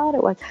as I thought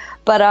it was.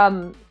 But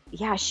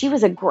yeah, she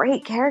was a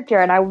great character,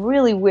 and I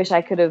really wish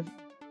I could have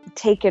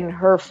taken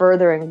her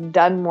further and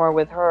done more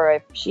with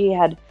her. She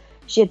had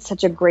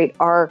such a great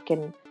arc,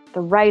 and the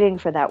writing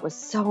for that was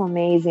so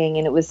amazing,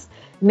 and it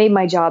made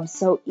my job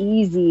so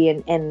easy,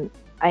 and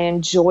I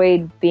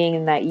enjoyed being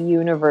in that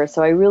universe.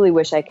 So I really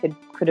wish I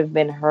could have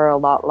been her a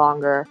lot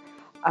longer.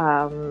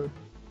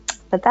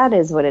 But that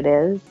is what it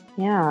is.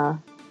 Yeah.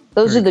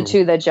 Those are the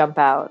two that jump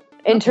out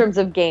in terms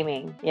of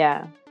gaming.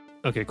 Yeah.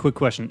 Okay, quick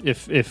question.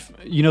 If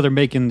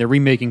they're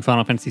remaking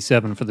Final Fantasy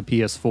VII for the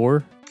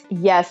PS4.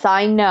 Yes,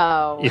 I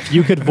know. If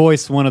you could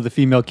voice one of the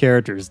female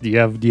characters, do you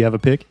have a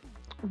pick?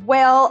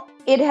 Well,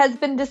 it has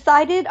been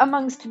decided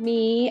amongst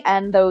me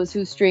and those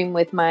who stream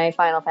with my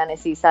Final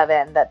Fantasy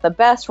VII that the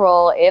best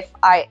role,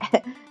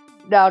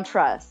 now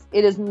trust,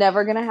 it is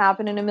never going to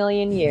happen in a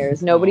million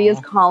years. Nobody is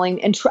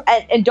calling, and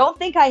don't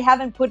think I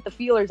haven't put the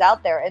feelers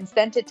out there and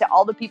sent it to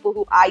all the people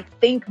who I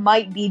think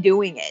might be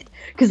doing it,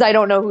 because I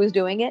don't know who's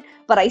doing it,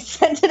 but I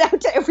sent it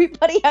out to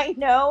everybody I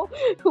know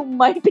who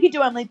might be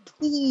doing. I'm like,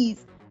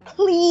 please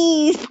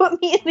please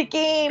put me in the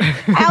game.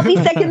 I'll be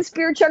second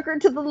spear chucker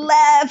to the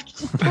left.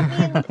 Just put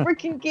me in the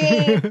freaking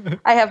game.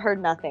 I have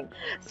heard nothing.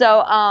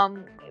 So,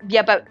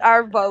 yeah, but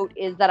our vote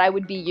is that I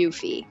would be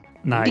Yuffie.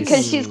 Nice.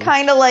 Because she's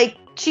kind of like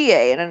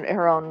Chie in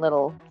her own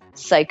little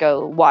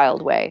psycho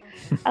wild way.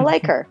 I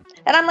like her.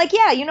 And I'm like,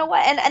 yeah, you know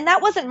what? And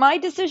that wasn't my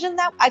decision.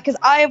 Because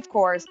of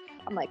course,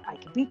 I'm like, I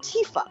could be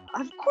Tifa.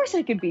 Of course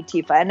I could be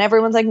Tifa. And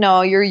everyone's like,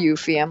 no, you're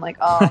Yuffie. I'm like,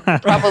 oh,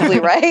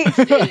 probably right.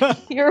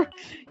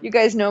 You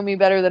guys know me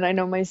better than I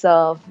know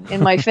myself.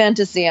 In my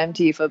fantasy, I'm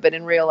Tifa, but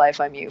in real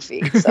life, I'm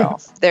Yuffie. So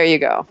there you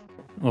go.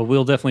 Well,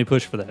 we'll definitely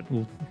push for that.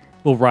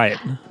 We'll riot.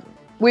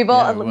 We've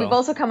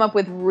also come up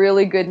with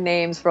really good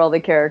names for all the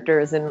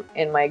characters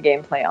in my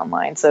gameplay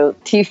online. So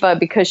Tifa,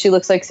 because she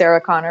looks like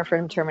Sarah Connor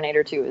from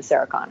Terminator 2, is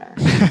Sarah Connor.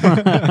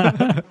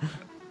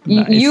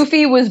 Nice.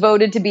 Yuffie was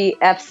voted to be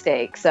F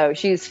Steak, so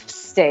she's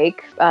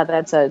Steak.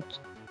 That's a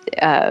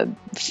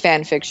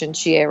fan fiction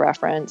Chie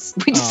reference.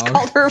 We just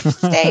called her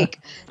Steak.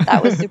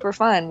 That was super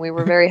fun. We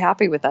were very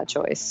happy with that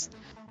choice.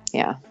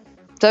 Yeah.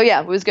 So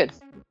yeah, it was good.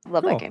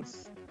 Love that game.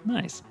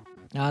 Nice.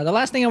 The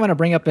last thing I want to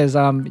bring up is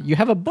you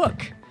have a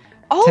book.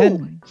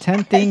 Oh,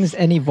 10 things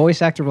any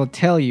voice actor will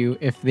tell you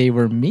if they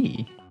were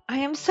me. I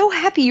am so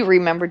happy you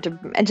remembered to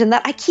mention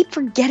that. I keep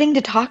forgetting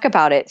to talk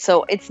about it,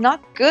 so it's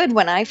not good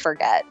when I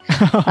forget.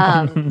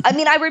 I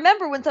mean, I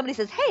remember when somebody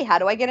says, hey, how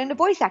do I get into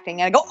voice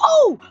acting? And I go,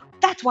 oh,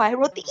 that's why I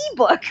wrote the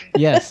ebook.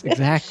 Yes,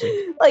 exactly.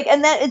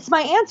 And that it's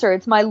my answer.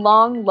 It's my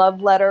long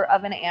love letter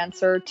of an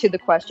answer to the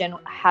question,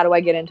 how do I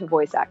get into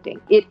voice acting?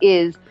 It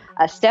is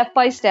a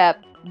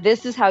step-by-step.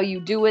 This is how you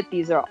do it.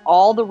 These are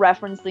all the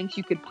reference links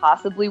you could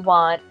possibly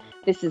want.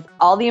 This is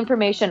all the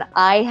information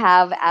I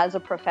have as a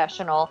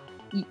professional,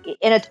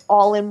 and it's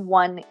all in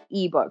one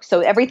ebook. So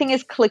everything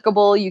is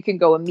clickable. You can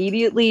go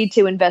immediately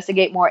to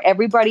investigate more.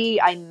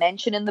 Everybody I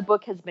mention in the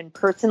book has been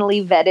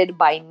personally vetted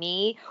by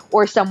me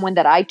or someone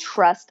that I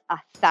trust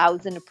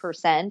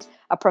 1,000%,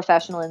 a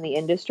professional in the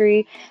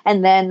industry.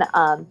 And then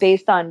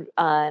based on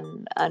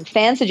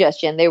fan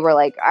suggestion, they were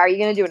like, are you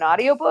going to do an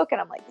audiobook?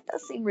 And I'm like, it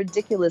does seem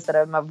ridiculous that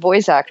I'm a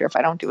voice actor if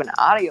I don't do an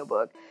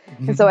audiobook.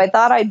 Mm-hmm. And so I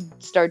thought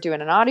I'd start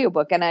doing an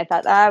audiobook. And I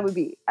thought that would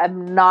be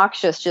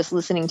obnoxious just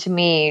listening to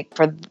me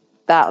for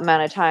that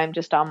amount of time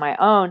just on my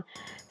own.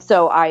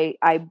 So I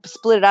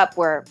split it up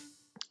where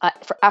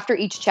after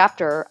each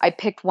chapter, I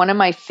picked one of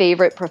my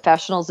favorite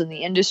professionals in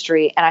the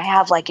industry, and I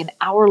have like an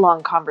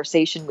hour-long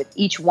conversation with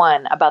each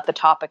one about the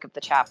topic of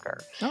the chapter.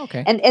 Oh,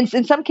 okay. And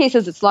in some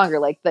cases, it's longer.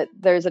 Like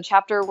there's a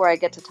chapter where I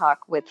get to talk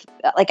with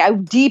like a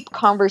deep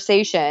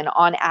conversation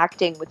on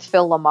acting with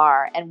Phil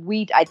Lamar, and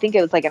I think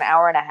it was like an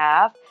hour and a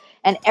half.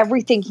 And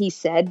everything he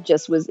said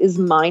just is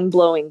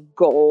mind-blowing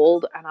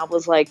gold. And I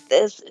was like,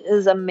 this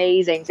is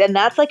amazing. And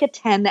that's like a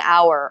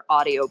 10-hour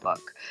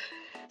audiobook.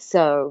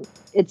 So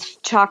it's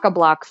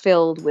chock-a-block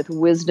filled with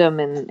wisdom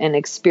and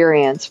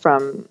experience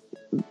from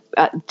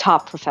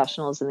top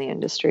professionals in the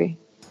industry.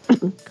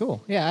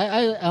 Cool.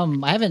 Yeah,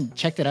 I haven't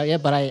checked it out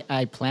yet, but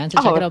I plan to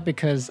check it out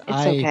because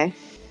okay.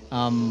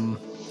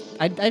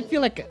 I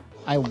feel like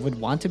I would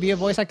want to be a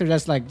voice actor.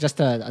 That's like just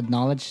a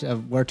knowledge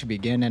of where to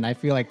begin, and I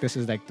feel like this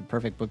is like the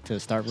perfect book to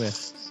start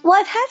with. Well,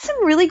 I've had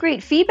some really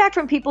great feedback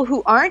from people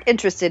who aren't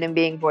interested in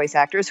being voice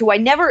actors, who I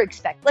never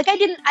expect. Like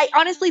I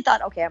honestly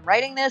thought, okay, I'm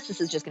writing this.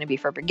 This is just going to be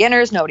for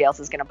beginners. Nobody else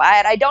is going to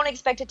buy it. I don't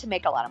expect it to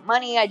make a lot of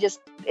money.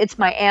 It's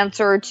my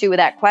answer to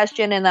that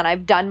question, and then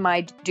I've done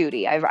my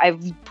duty.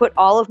 I've put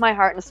all of my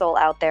heart and soul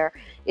out there.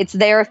 It's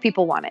there if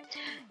people want it,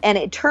 and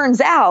it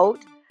turns out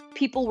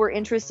people were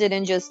interested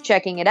in just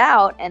checking it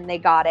out, and they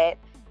got it.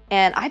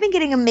 And I've been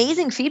getting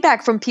amazing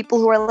feedback from people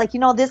who are like,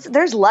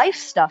 there's life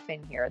stuff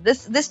in here.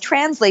 This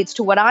translates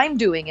to what I'm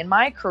doing in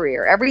my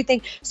career,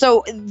 everything.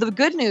 So the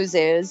good news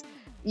is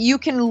you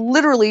can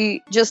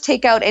literally just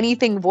take out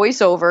anything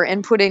voiceover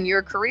and put in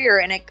your career.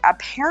 And it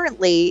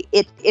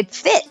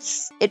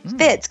fits. It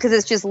fits because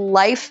it's just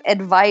life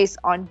advice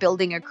on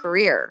building a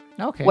career,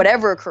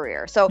 whatever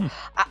career. So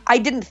I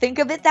didn't think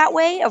of it that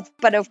way,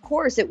 but of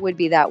course it would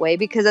be that way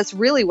because that's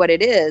really what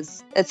it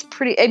is. It's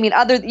pretty,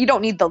 you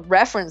don't need the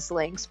reference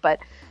links,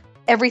 but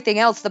everything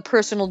else, the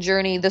personal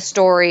journey, the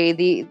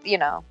story,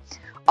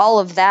 all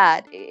of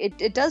that,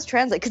 it does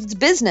translate because it's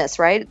business,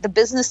 right? The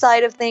business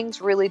side of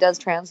things really does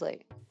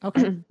translate.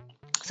 Okay.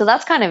 So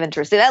that's kind of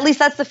interesting. At least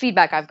that's the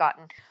feedback I've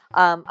gotten.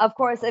 Of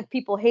course, if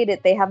people hate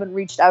it, they haven't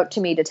reached out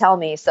to me to tell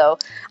me. So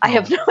I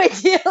have no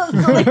idea.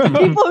 So like the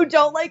people who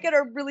don't like it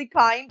are really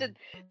kind and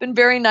been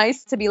very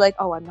nice to be like,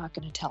 oh, I'm not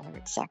going to tell her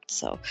it sucked.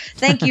 So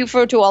thank you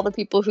to all the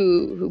people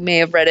who may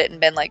have read it and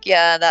been like,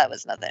 yeah, that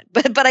was nothing.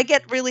 But I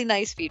get really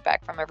nice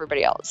feedback from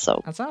everybody else.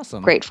 So that's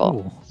awesome. Grateful.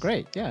 Cool.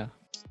 Great. Yeah.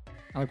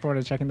 I look forward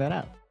to checking that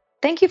out.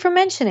 Thank you for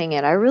mentioning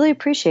it. I really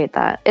appreciate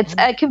that.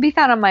 It can be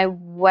found on my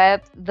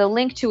web. The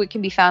link to it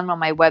can be found on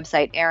my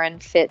website,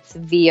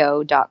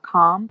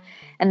 erinfitzvo.com.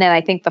 And then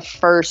I think the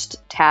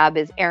first tab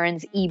is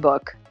Erin's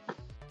ebook.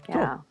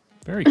 Yeah. Cool.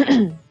 Very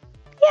cool.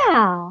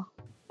 Yeah.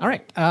 All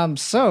right.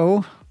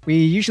 So we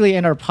usually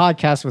end our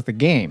podcast with a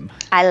game.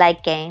 I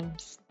like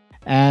games.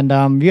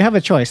 And you have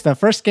a choice. The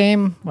first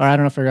game, or I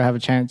don't know if you're going to have a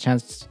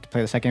chance to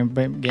play the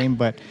second game,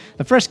 but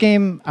the first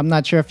game, I'm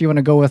not sure if you want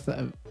to go with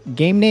a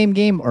game name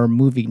game or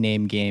movie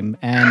name game.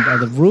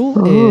 And the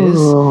rule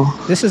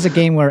is, this is a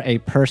game where a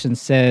person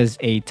says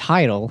a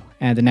title,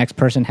 and the next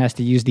person has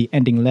to use the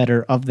ending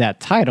letter of that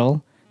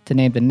title to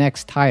name the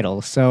next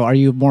title. So are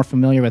you more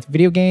familiar with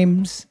video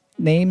games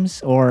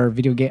names or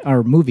video game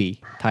or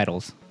movie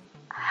titles?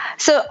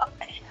 So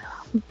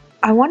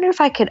I wonder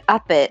if I could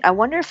up it. I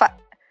wonder if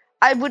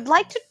I would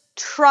like to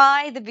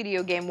try the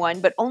video game one,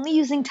 but only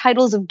using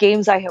titles of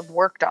games I have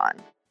worked on.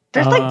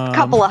 There's like a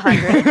couple of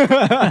hundred.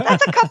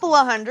 That's a couple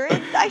of hundred.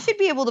 I should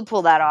be able to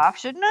pull that off,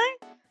 shouldn't I?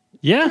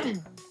 Yeah.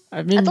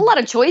 I mean, that's a lot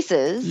of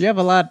choices. You have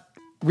a lot.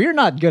 We're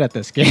not good at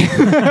this game.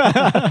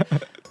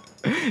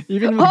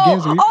 Even with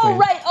games we play.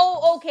 Right.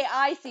 Oh, okay.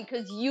 I see.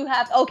 Because you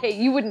have. Okay,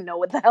 you wouldn't know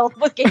what the hell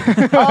what game.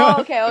 Oh,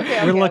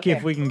 okay. We're lucky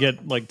if we can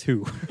get like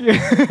 2.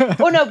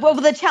 Oh no. Well,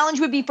 the challenge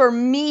would be for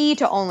me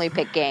to only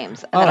pick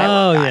games.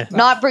 Yeah.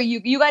 Not for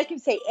you. You guys can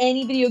say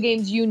any video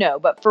games you know,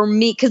 but for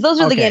me, because those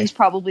are the games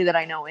probably that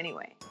I know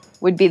anyway.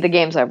 Would be the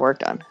games I've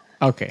worked on.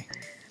 Okay.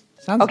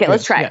 Sounds okay. Good.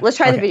 Let's try it. Let's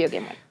try the video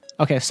game one.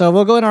 Okay. So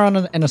we'll go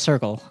around in a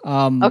circle.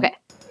 Okay.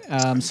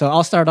 So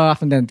I'll start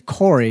off, and then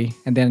Corey,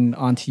 and then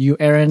on to you,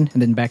 Erin,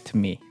 and then back to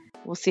me.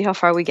 We'll see how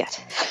far we get.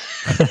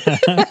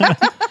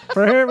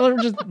 For her,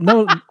 we're just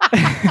no.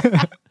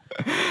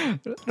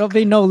 There'll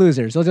be no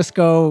losers. We'll just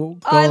go.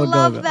 I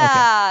love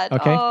that.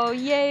 Okay. Oh,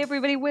 yay!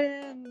 Everybody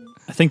wins.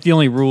 I think the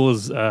only rule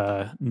is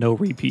no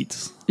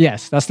repeats.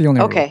 Yes, that's the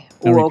only rule. Okay.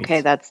 No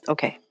okay. That's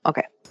okay.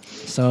 Okay.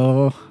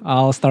 So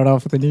I'll start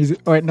off with an easy.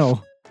 Oh, wait,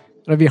 no.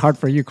 It'll be hard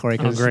for you, Corey.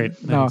 Oh,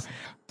 great. No.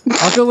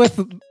 I'll go with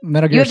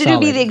Metal Gear Solid. You have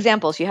to be the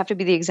examples. You have to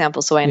be the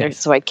example so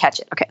I catch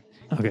it. Okay.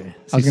 Okay.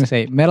 I was going to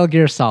say Metal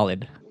Gear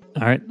Solid.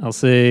 All right. I'll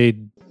say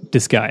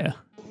Disgaea.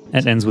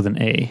 That ends with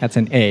an A. That's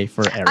an A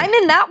for Erin. I'm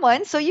in that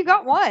one, so you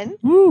got one.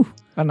 Woo.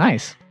 Oh,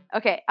 nice.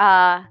 Okay.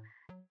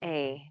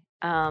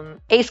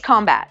 Ace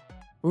Combat.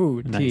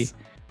 Ooh, nice.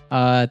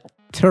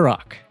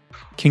 Turok.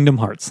 Kingdom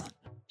Hearts.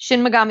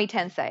 Shin Megami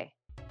Tensei.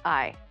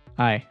 I.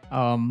 Hi.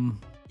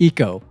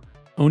 Eco.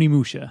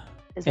 Onimusha.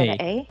 Is that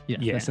an A?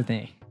 Yeah, that's an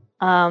A.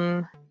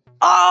 I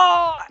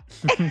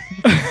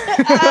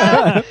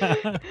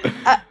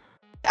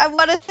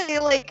want to say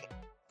like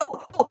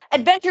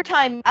Adventure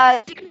Time.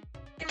 Secret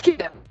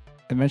Kingdom.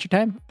 Adventure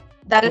Time?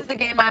 That is the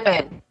game I'm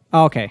in.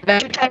 Oh, okay.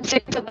 Adventure Time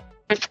Secret of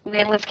the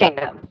Nameless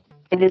Kingdom.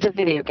 It is a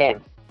video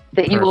game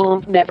that you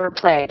will never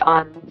play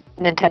on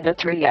Nintendo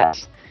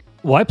 3DS.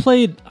 Well, I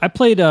played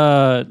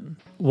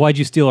Why'd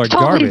You Steal Our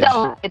Garbage?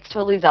 It's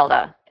totally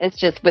Zelda. It's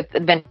just with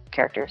adventure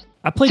characters.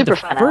 I played the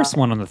first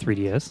one on the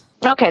 3DS.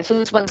 Okay, so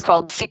this one's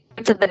called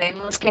Secrets of the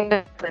Nameless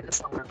Kingdom. I played the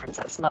Silver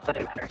Princess. Not that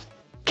it matters.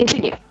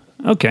 Continue.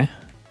 Okay.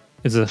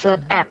 Is it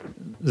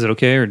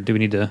okay, or do we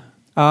need to...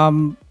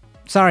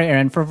 Sorry,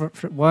 Erin, for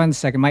 1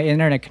 second. My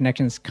internet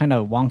connection is kind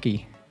of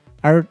wonky.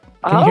 Can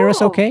you hear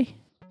us okay?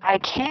 I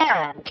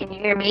can. Can you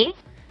hear me?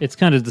 It's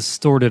kind of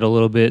distorted a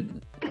little bit.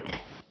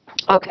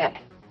 Okay.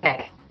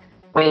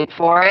 Wait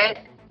for it.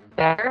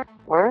 Better?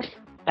 Worse?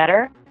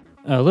 Better?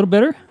 A little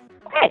better?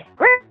 Okay.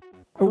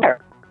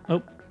 Better.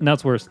 Oh, now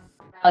it's worse.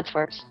 Now it's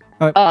worse.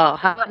 How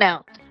about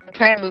now? I'm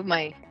trying to move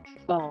my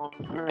phone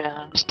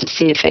around just to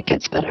see if it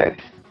gets better.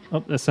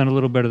 Oh, that sounded a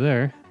little better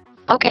there.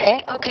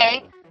 Okay.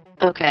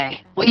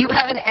 Well, you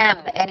have an M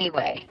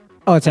anyway.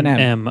 Oh, it's an M.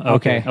 M.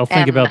 Okay. I'll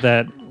think about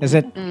that. Is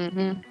it?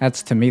 Mm-hmm.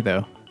 That's to me,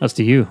 though. That's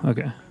to you.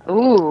 Okay.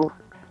 Ooh.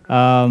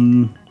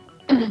 M.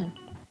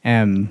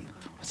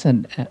 What's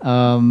an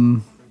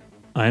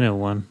I know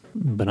one,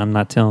 but I'm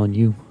not telling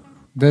you.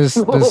 Does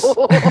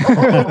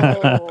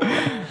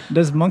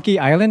Monkey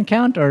Island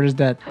count, or is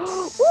that?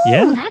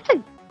 Yeah. That's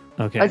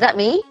okay. Oh, is that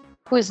me?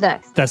 Who's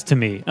next? That's to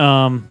me.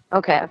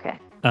 Okay.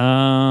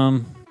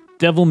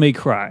 Devil May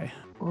Cry.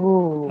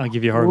 Ooh. I'll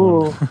give you a hard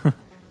one.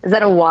 Is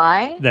that a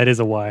Y? That is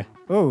a Y.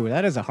 Oh,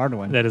 that is a hard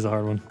one. That is a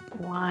hard one.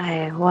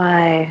 Why?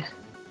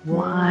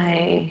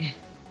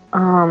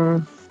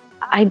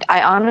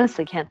 I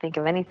honestly can't think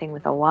of anything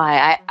with a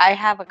Y. I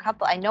have a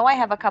couple. I know I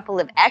have a couple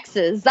of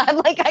X's. I'm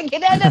like, I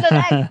can end at an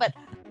X, but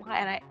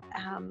why?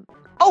 And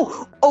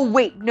Oh,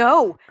 wait,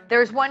 no.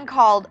 There's one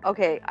called.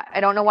 Okay, I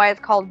don't know why it's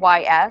called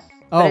YS.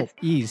 Oh,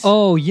 Ease.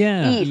 Oh,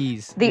 yeah.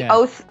 Ease. The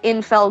Oath in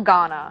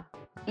Felghana.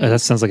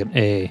 That sounds like an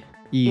A.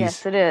 Ease.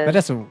 Yes, it is. But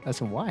that's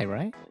a Y,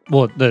 right?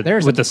 Well,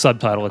 with the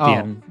subtitle at the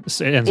end.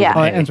 It ends with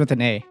it ends with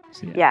an A.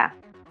 So, yeah.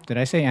 Did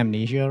I say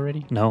amnesia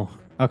already? No.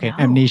 Okay, No.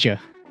 Amnesia.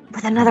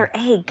 With another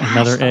A. Gosh,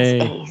 Another those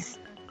A.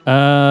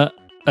 A's.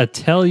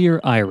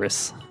 Atelier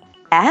Iris.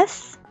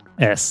 S?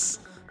 S.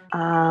 This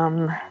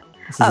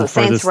is the Saints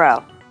furthest-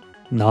 Row.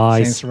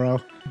 Nice. Saints Row.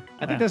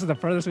 I think this is the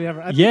furthest we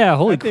ever. Yeah,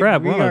 holy I think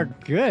crap. We wow. are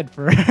good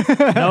for.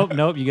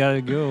 Nope. You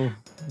gotta go.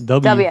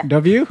 W.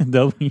 W.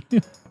 W.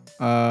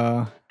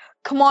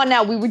 Come on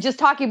now. We were just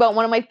talking about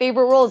one of my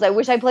favorite roles. I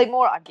wish I played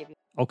more. I'll give you.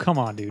 Oh, come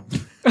on, dude.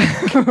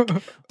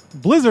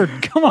 Blizzard,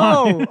 come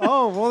on.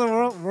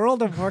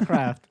 World of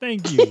Warcraft.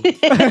 Thank you.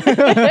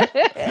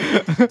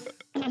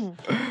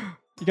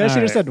 You guys All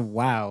should have right. said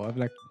wow. I'm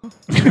like,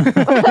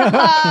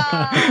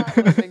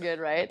 That's been good,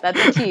 right? That's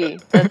a T.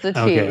 That's a T.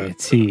 Okay,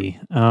 T.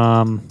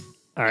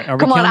 All right. Are we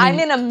Come on, I'm counting-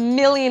 in a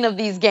million of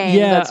these games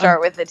Yeah, that start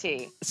with a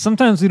T.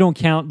 Sometimes we don't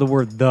count the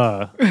word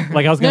the.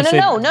 Like I was No, gonna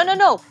say.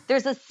 no.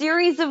 There's a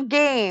series of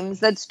games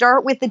that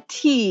start with a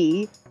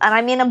T, and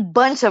I'm in a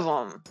bunch of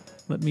them.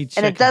 Let me check.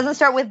 And it doesn't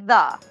start with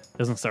the.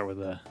 Doesn't start with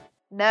the.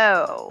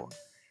 No.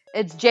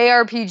 It's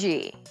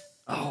JRPG.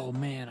 Oh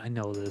man, I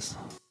know this.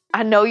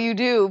 I know you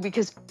do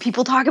because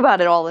people talk about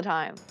it all the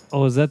time.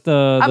 Oh, is that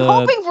the? I'm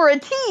hoping for a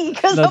T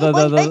because I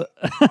have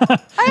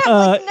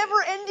like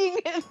never ending.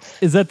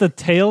 Is that the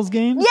Tales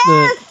game?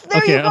 Yes, there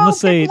okay, you go. I'm gonna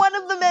say. Pick one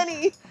of the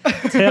many.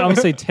 I'm gonna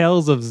say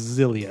Tales of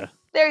Zillia.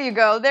 There you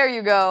go. There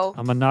you go.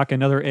 I'm gonna knock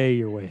another A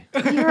your way.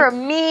 You're a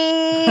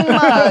mean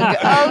mug.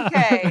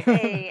 Okay.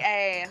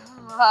 Hey.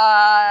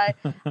 I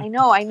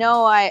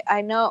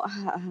know.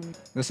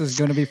 this is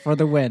going to be for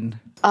the win.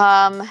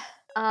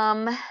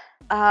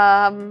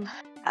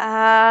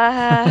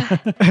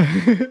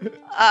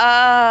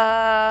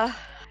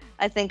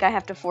 I think I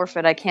have to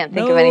forfeit. I can't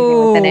think of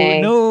anything with an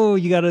A. No,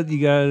 you gotta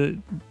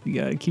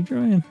keep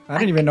trying. I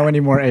don't even know any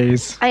more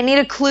A's. I need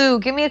a clue.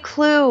 Give me a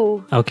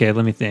clue. Okay,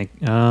 let me think.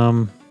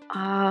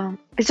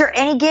 Is there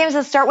any games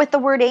that start with the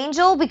word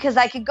angel? Because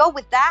I could go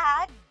with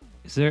that.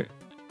 Is there?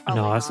 Oh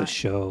no, my that's a God.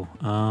 show.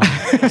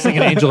 I was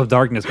thinking Angel of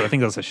Darkness, but I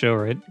think that's a show,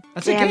 right?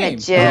 That's Damn a game.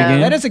 it, Jim. Is it a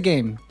game? That is a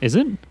game. Is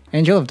it?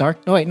 Angel of Dark.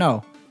 Oh, wait,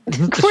 no.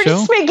 Isn't it the We're show?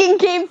 just making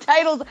game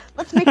titles.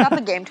 Let's make up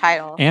a game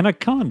title.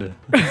 Anaconda.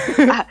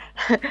 The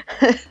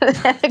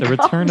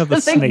Return of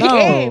the Snake.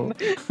 Game.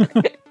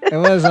 It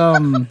was,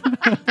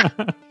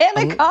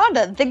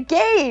 Anaconda, the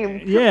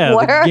game. Yeah,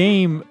 Where? the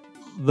game,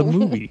 the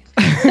movie.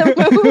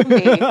 The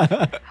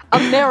movie.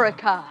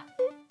 America.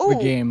 Ooh,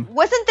 game.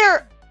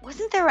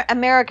 Wasn't there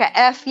America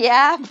F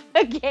Yap,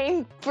 a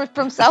game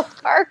from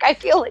South Park? I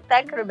feel like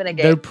that could have been a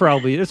game. It's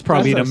probably That's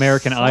an a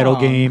American Idol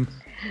song. game.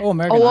 oh,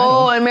 American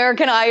Oh, Idol.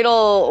 American Idol.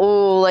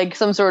 Oh, like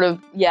some sort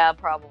of, yeah,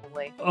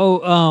 probably.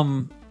 Oh, I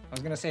was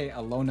going to say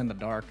Alone in the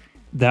Dark.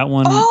 that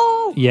one.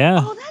 Oh,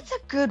 yeah. Oh, that's a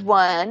good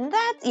one.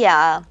 That's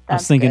I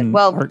was thinking good.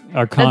 Well,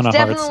 Arcana that's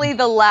Hearts. definitely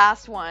the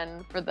last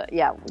one for the,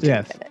 yeah.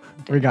 Yes,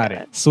 we got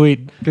it.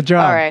 Sweet. Good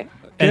job. All right.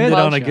 Ended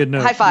Well, on a good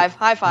note. High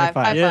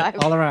five. Yeah.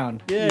 All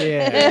around.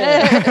 Yeah.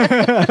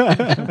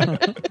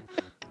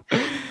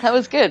 That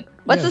was good.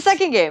 What's the Yes.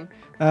 second game?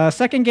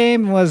 Second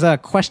game was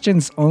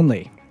questions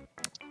only.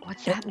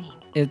 What's that mean?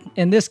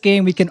 In this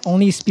game, we can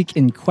only speak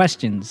in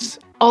questions.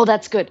 Oh,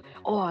 that's good.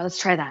 Oh, let's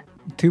try that.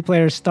 2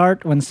 players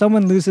start. When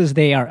someone loses,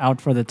 they are out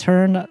for the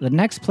turn. The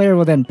next player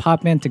will then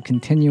pop in to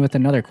continue with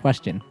another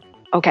question.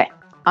 Okay,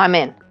 I'm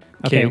in.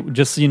 Okay,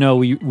 just so you know,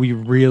 we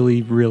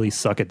really, really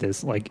suck at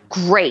this. Like,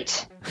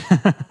 Great.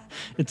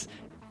 it's,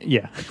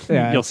 yeah,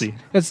 Yeah, you'll see.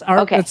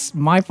 Okay. It's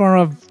my form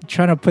of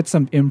trying to put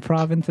some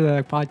improv into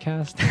the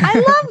podcast. I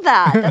love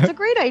that. That's a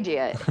great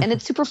idea, and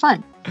it's super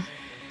fun.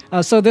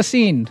 So the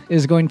scene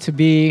is going to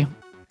be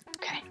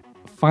Okay.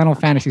 Final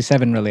Fantasy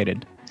VII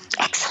related.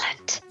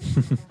 Excellent.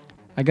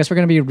 I guess we're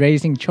going to be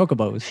raising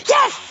chocobos.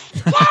 Yes.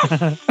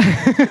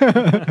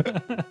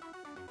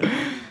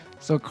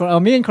 So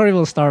me and Corey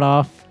will start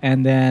off,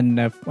 and then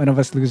if one of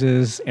us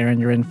loses, Erin,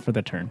 you're in for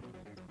the turn.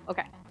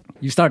 Okay.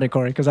 You started,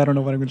 Corey, because I don't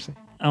know what I'm going to say.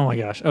 Oh my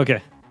gosh.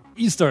 Okay,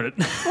 you started.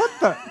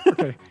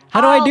 Okay.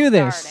 How do I do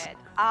this?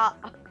 Start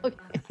it.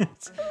 Okay.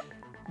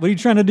 What are you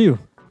trying to do?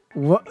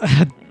 What?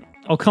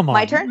 Oh, come on.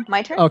 My turn.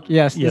 My turn. Oh,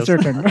 yes, Yes. it's your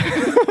turn.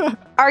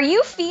 Are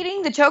you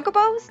feeding the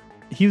chocobos?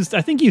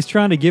 I think he was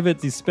trying to give it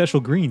these special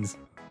greens.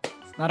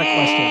 It's not a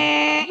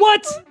question.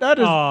 What? That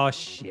is- Oh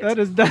shit. That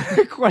is not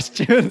a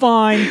question.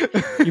 Fine.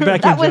 You're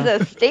back That in. was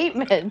John. a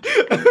statement.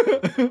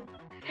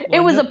 It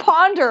was a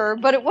ponder,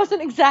 but it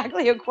wasn't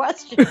exactly a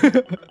question.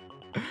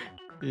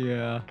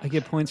 Yeah. I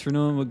get points for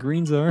knowing what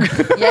greens are.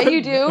 Yeah,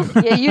 you do.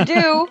 Yeah, you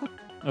do.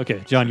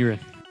 Okay, John, you're in.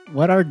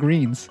 What are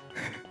greens?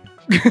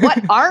 What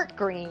aren't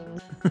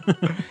greens?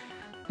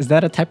 Is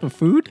that a type of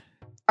food?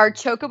 Are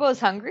chocobos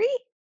hungry?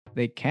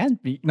 They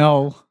can't be.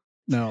 No.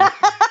 No.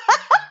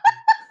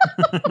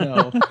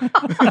 No.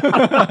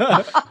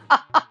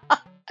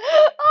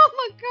 Oh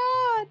my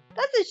god,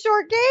 that's a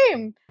short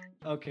game.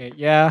 Okay,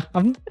 yeah.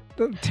 I'm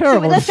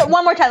terrible. Let's try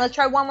one more time. Let's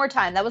try one more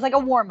time. That was like a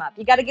warm up.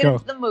 You got to get Go.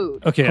 into the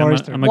mood. Okay, I'm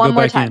Corey's gonna turn. go One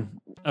more back time.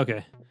 in.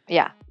 Okay.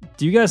 Yeah.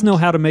 Do you guys know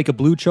how to make a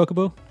blue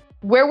chocobo?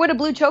 Where would a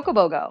blue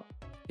chocobo go?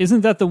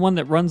 Isn't that the one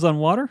that runs on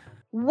water?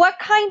 What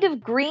kind of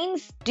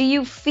greens do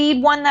you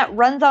feed one that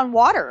runs on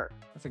water?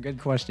 That's a good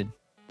question.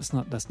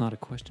 That's not a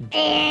question.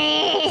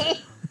 Oh,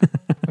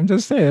 I'm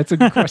just saying, that's a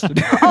good question.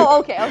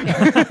 okay,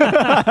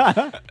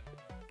 okay.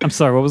 I'm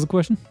sorry, what was the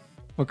question?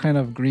 What kind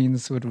of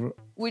greens would...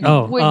 Would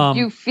Oh,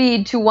 you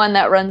feed to one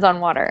that runs on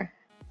water?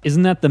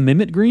 Isn't that the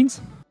mimic greens?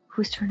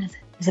 Whose turn is it?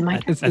 Is it my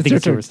turn? It's, I it's think your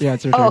it's turn. yours. Yeah,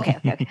 it's your turn. Oh,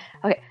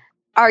 okay.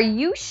 Are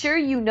you sure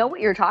you know what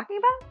you're talking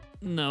about?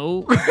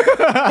 No.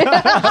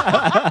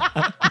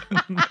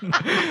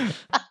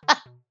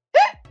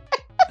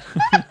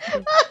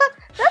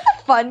 That's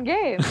a fun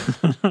game.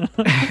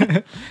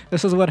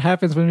 This is what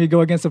happens when we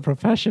go against a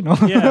professional.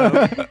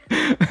 Yeah.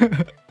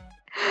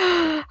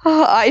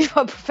 I'm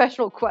a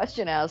professional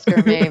question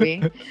asker,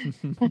 maybe.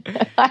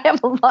 I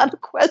have a lot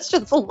of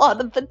questions a lot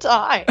of the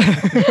time.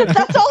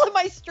 That's all in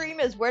my stream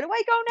is. Where do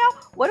I go now?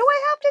 What do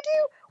I have to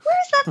do?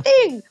 Where's that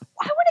thing?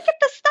 I want to get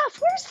the stuff.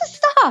 Where's the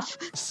stuff?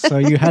 So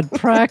you had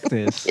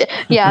practice.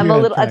 Yeah, I'm a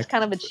little. That's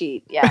kind of a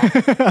cheat.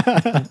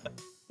 Yeah.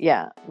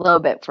 Yeah, a little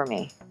bit for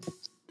me.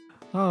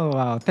 Oh,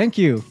 wow. Thank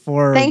you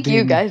for Thank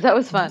you, guys. That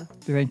was fun.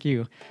 Thank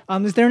you.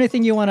 Is there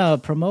anything you want to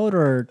promote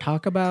or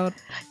talk about?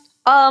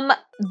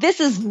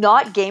 This is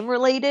not game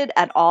related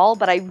at all,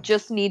 but I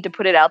just need to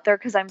put it out there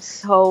because I'm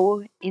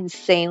so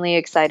insanely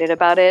excited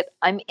about it.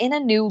 I'm in a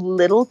new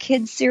little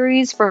kids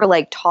series for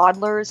like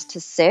toddlers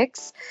to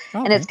 6,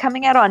 and it's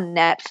coming out on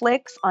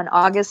Netflix on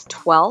August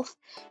 12th.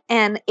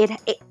 And it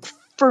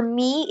for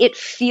me, it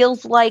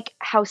feels like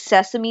how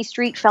Sesame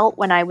Street felt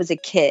when I was a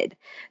kid.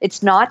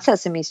 It's not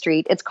Sesame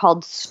Street. It's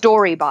called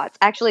Storybots.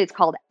 Actually, it's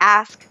called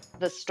Ask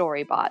the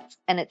Storybots,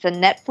 and it's a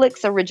Netflix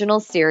original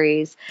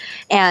series.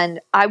 And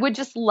I would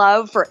just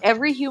love for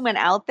every human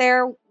out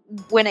there,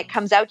 when it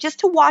comes out, just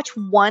to watch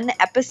one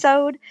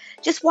episode.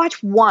 Just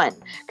watch one,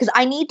 because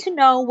I need to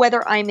know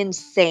whether I'm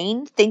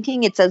insane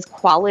thinking it's as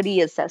quality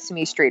as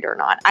Sesame Street or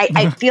not.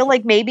 I feel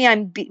like maybe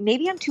I'm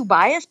too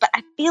biased, but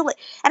I feel it.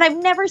 And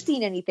I've never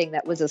seen anything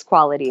that was as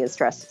quality as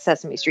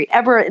Sesame Street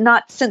ever,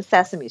 not since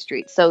Sesame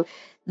Street. So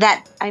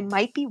that I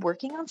might be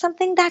working on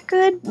something that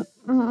good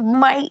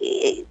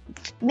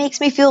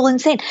makes me feel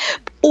insane.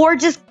 Or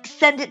just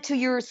send it to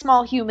your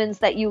small humans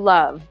that you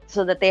love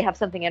so that they have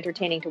something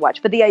entertaining to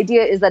watch. But the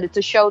idea is that it's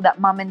a show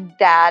that mom and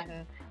dad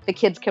and the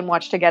kids can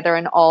watch together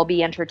and all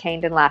be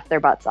entertained and laugh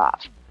their butts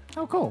off.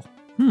 Oh, cool.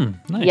 Nice.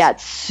 Yeah,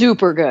 it's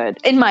super good,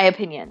 in my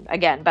opinion,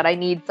 again, but I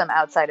need some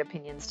outside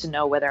opinions to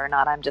know whether or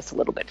not I'm just a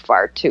little bit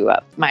far to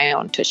my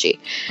own tushy.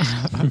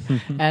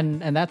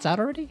 And that's out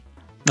already?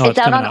 No, it's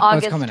out on out.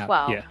 August coming out.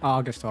 12th. Yeah.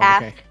 August 12th,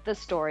 Ask okay. the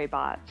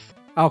Storybots.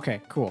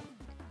 Okay, cool.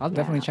 I'll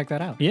definitely check that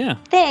out. Yeah.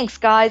 Thanks,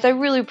 guys. I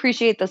really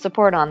appreciate the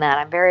support on that.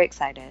 I'm very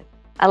excited.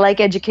 I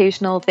like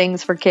educational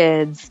things for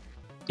kids.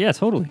 Yeah,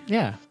 totally.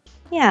 Yeah.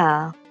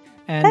 Yeah.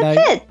 And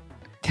That's it.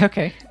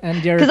 Okay.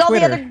 And your Because all the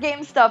Twitter. other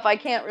game stuff I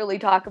can't really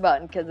talk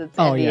about because it's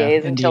Oh, yeah,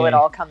 NDAs until it NDA.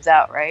 all comes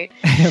out, right?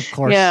 Of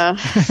course. Yeah.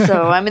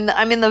 So I'm in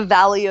the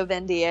valley of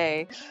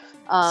NDA.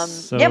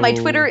 Yeah, my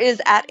Twitter is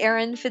at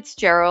Erin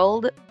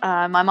Fitzgerald.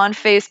 I'm on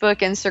Facebook,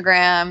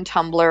 Instagram,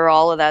 Tumblr,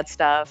 all of that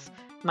stuff.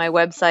 My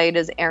website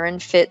is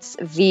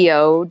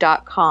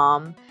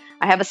erinfitzvo.com.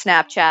 I have a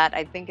Snapchat.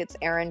 I think it's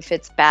Erin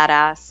Fitz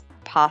Badass,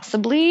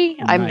 possibly.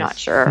 I'm not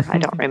sure. I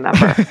don't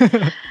remember.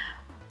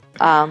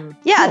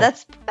 Yeah, Cool.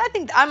 I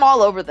think I'm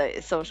all over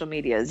the social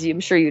medias.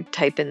 I'm sure you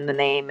type in the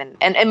name and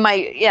my,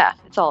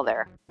 it's all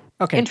there.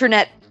 Okay.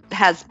 Internet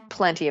has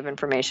plenty of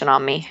information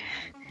on me.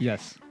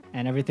 Yes.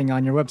 And everything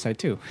on your website,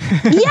 too.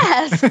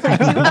 Yes, I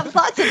do have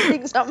lots of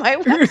things on my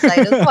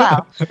website as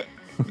well.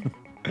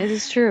 It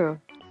is true.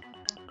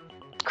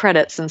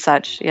 Credits and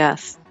such,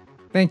 yes.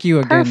 Thank you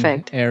again,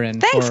 Perfect. Erin.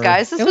 Thanks,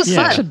 guys. This it was was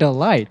such fun. a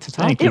delight to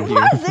talk Thank to you. you.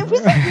 It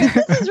was.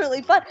 This is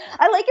really fun.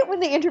 I like it when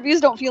the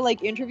interviews don't feel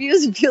like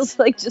interviews. It feels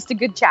like just a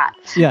good chat.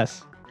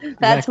 Yes.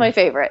 That's exactly. my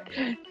favorite.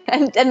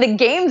 And the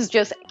games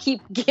just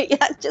keep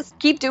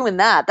doing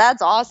that.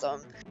 That's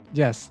awesome.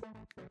 Yes.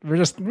 We're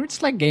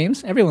just like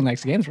games. Everyone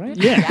likes games, right?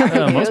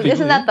 Yeah. Most people.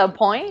 Isn't that the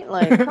point?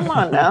 Like, come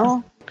on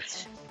now.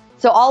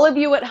 So all of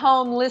you at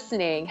home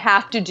listening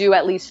have to do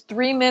at least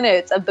 3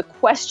 minutes of the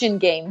question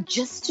game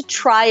just to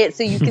try it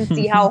so you can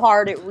see how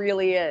hard it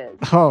really is.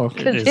 Oh,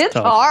 Because is it's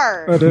tough.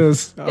 hard. it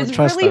is. Oh, It's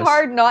trust really us.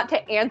 hard not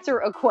to answer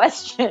a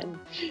question.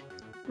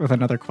 With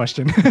another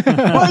question.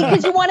 Well,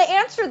 because you want to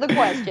answer the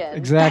question.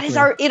 Exactly.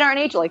 That is in our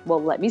nature. Like,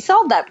 well, let me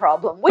solve that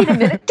problem. Wait a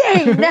minute.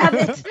 Dang,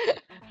 nabbit.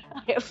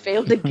 I have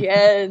failed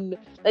again.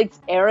 Like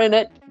Erin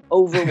at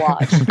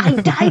Overwatch. I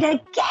died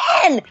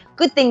again.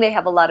 Good thing they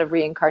have a lot of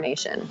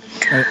reincarnation.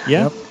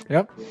 Yeah.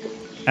 Yep.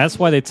 That's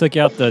why they took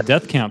out the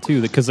death count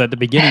too, because at the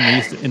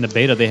beginning, in the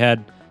beta, they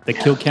had the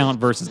kill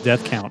count versus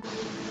death count,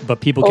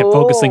 but people kept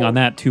focusing on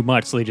that too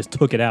much, so they just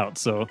took it out.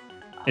 So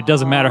it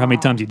doesn't matter how many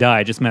times you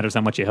die; it just matters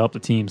how much you help the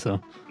team. So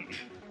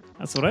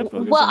that's what I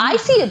focus Well, on. I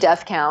see a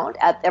death count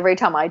at every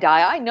time I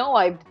die. I know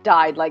I've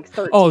died like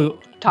 13 times.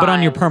 But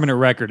on your permanent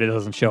record, it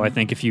doesn't show. I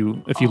think if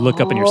you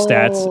look up in your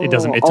stats, it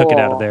doesn't. It took it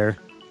out of there.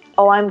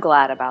 Oh, I'm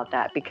glad about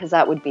that because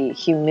that would be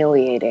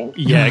humiliating.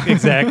 Yeah,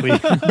 exactly.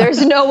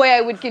 There's no way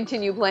I would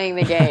continue playing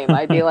the game.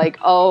 I'd be like,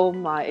 oh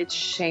my, it's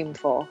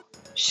shameful.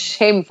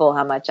 Shameful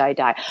how much I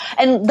die.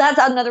 And that's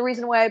another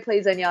reason why I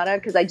play Zenyatta,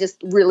 because I just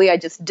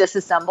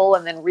disassemble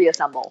and then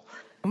reassemble.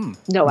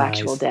 No Nice.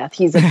 actual death.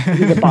 He's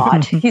a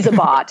bot. He's a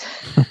bot.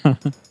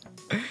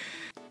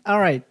 All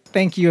right.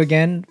 Thank you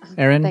again,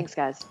 Erin. Thanks,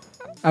 guys.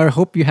 I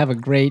hope you have a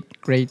great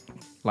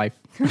life.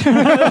 Thank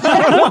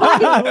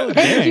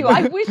you.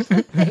 I wish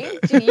the same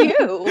to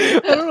you. I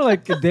don't know,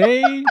 like a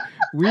day,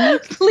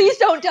 week. Please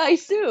don't die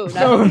soon.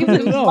 I No, hope you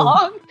live no.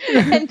 long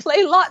and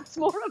play lots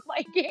more of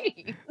my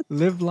games.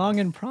 Live long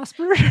and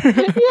prosper.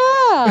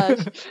 Yeah.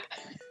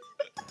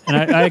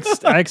 And I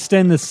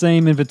extend the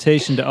same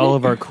invitation to all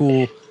of our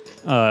cool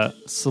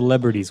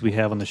celebrities we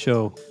have on the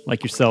show,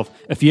 like yourself,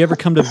 if you ever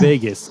come to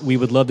Vegas, we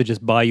would love to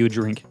just buy you a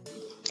drink.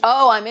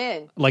 Oh, I'm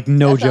in. Like,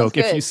 no That sounds joke.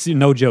 If good. you see,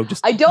 no joke,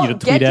 just I don't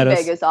tweet get at to us.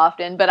 Vegas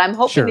often, but I'm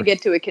hoping Sure. to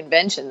get to a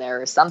convention there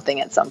or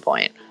something at some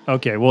point.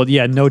 Okay, well,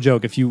 yeah, no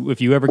joke. If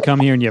you ever come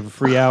here and you have a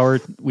free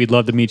hour, we'd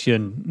love to meet you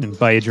and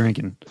buy you a drink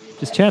and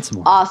just chat some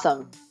more.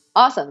 Awesome.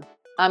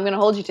 I'm going to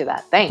hold you to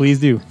that. Thanks. Please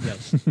do.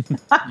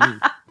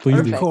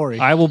 Please do. Corey.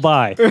 I will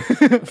buy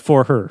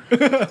for her.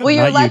 Well,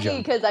 you're Not you, lucky John.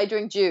 because I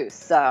drink juice,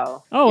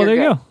 so. Oh, you're there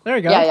you good. go. There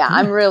you go. Yeah,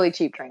 I'm really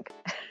cheap drink.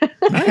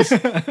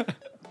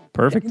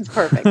 Perfect. It's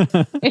perfect.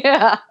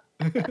 Yeah.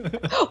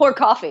 Or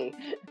coffee.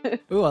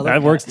 Ooh, I love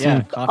That works, too.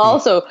 Yeah, coffee.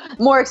 Also,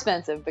 more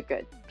expensive, but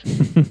good.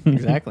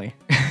 Exactly.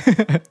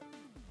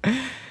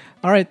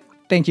 All right.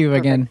 Thank you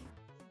again.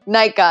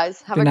 Night,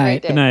 guys. Have Good a night.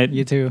 great day. Good night.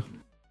 You too.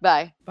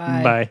 Bye.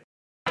 Bye. Bye.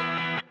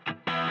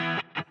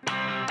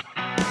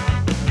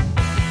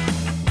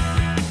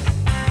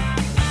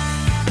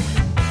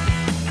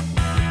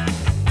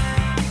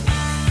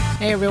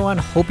 Hey everyone,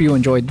 hope you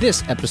enjoyed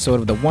this episode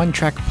of the One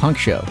Track Punk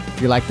Show.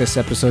 If you like this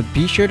episode,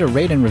 be sure to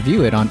rate and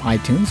review it on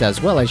iTunes,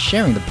 as well as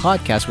sharing the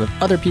podcast with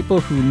other people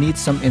who need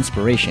some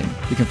inspiration.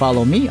 You can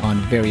follow me on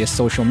various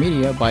social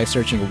media by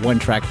searching One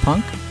Track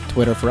Punk,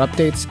 Twitter for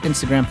updates,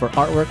 Instagram for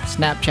artwork,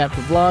 Snapchat for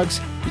vlogs.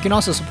 You can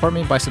also support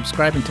me by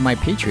subscribing to my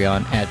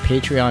Patreon at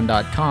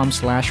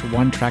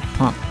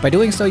patreon.com/onetrackpunk. By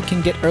doing so, you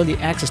can get early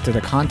access to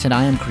the content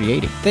I am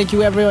creating. Thank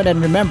you everyone,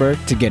 and remember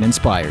to get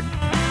inspired.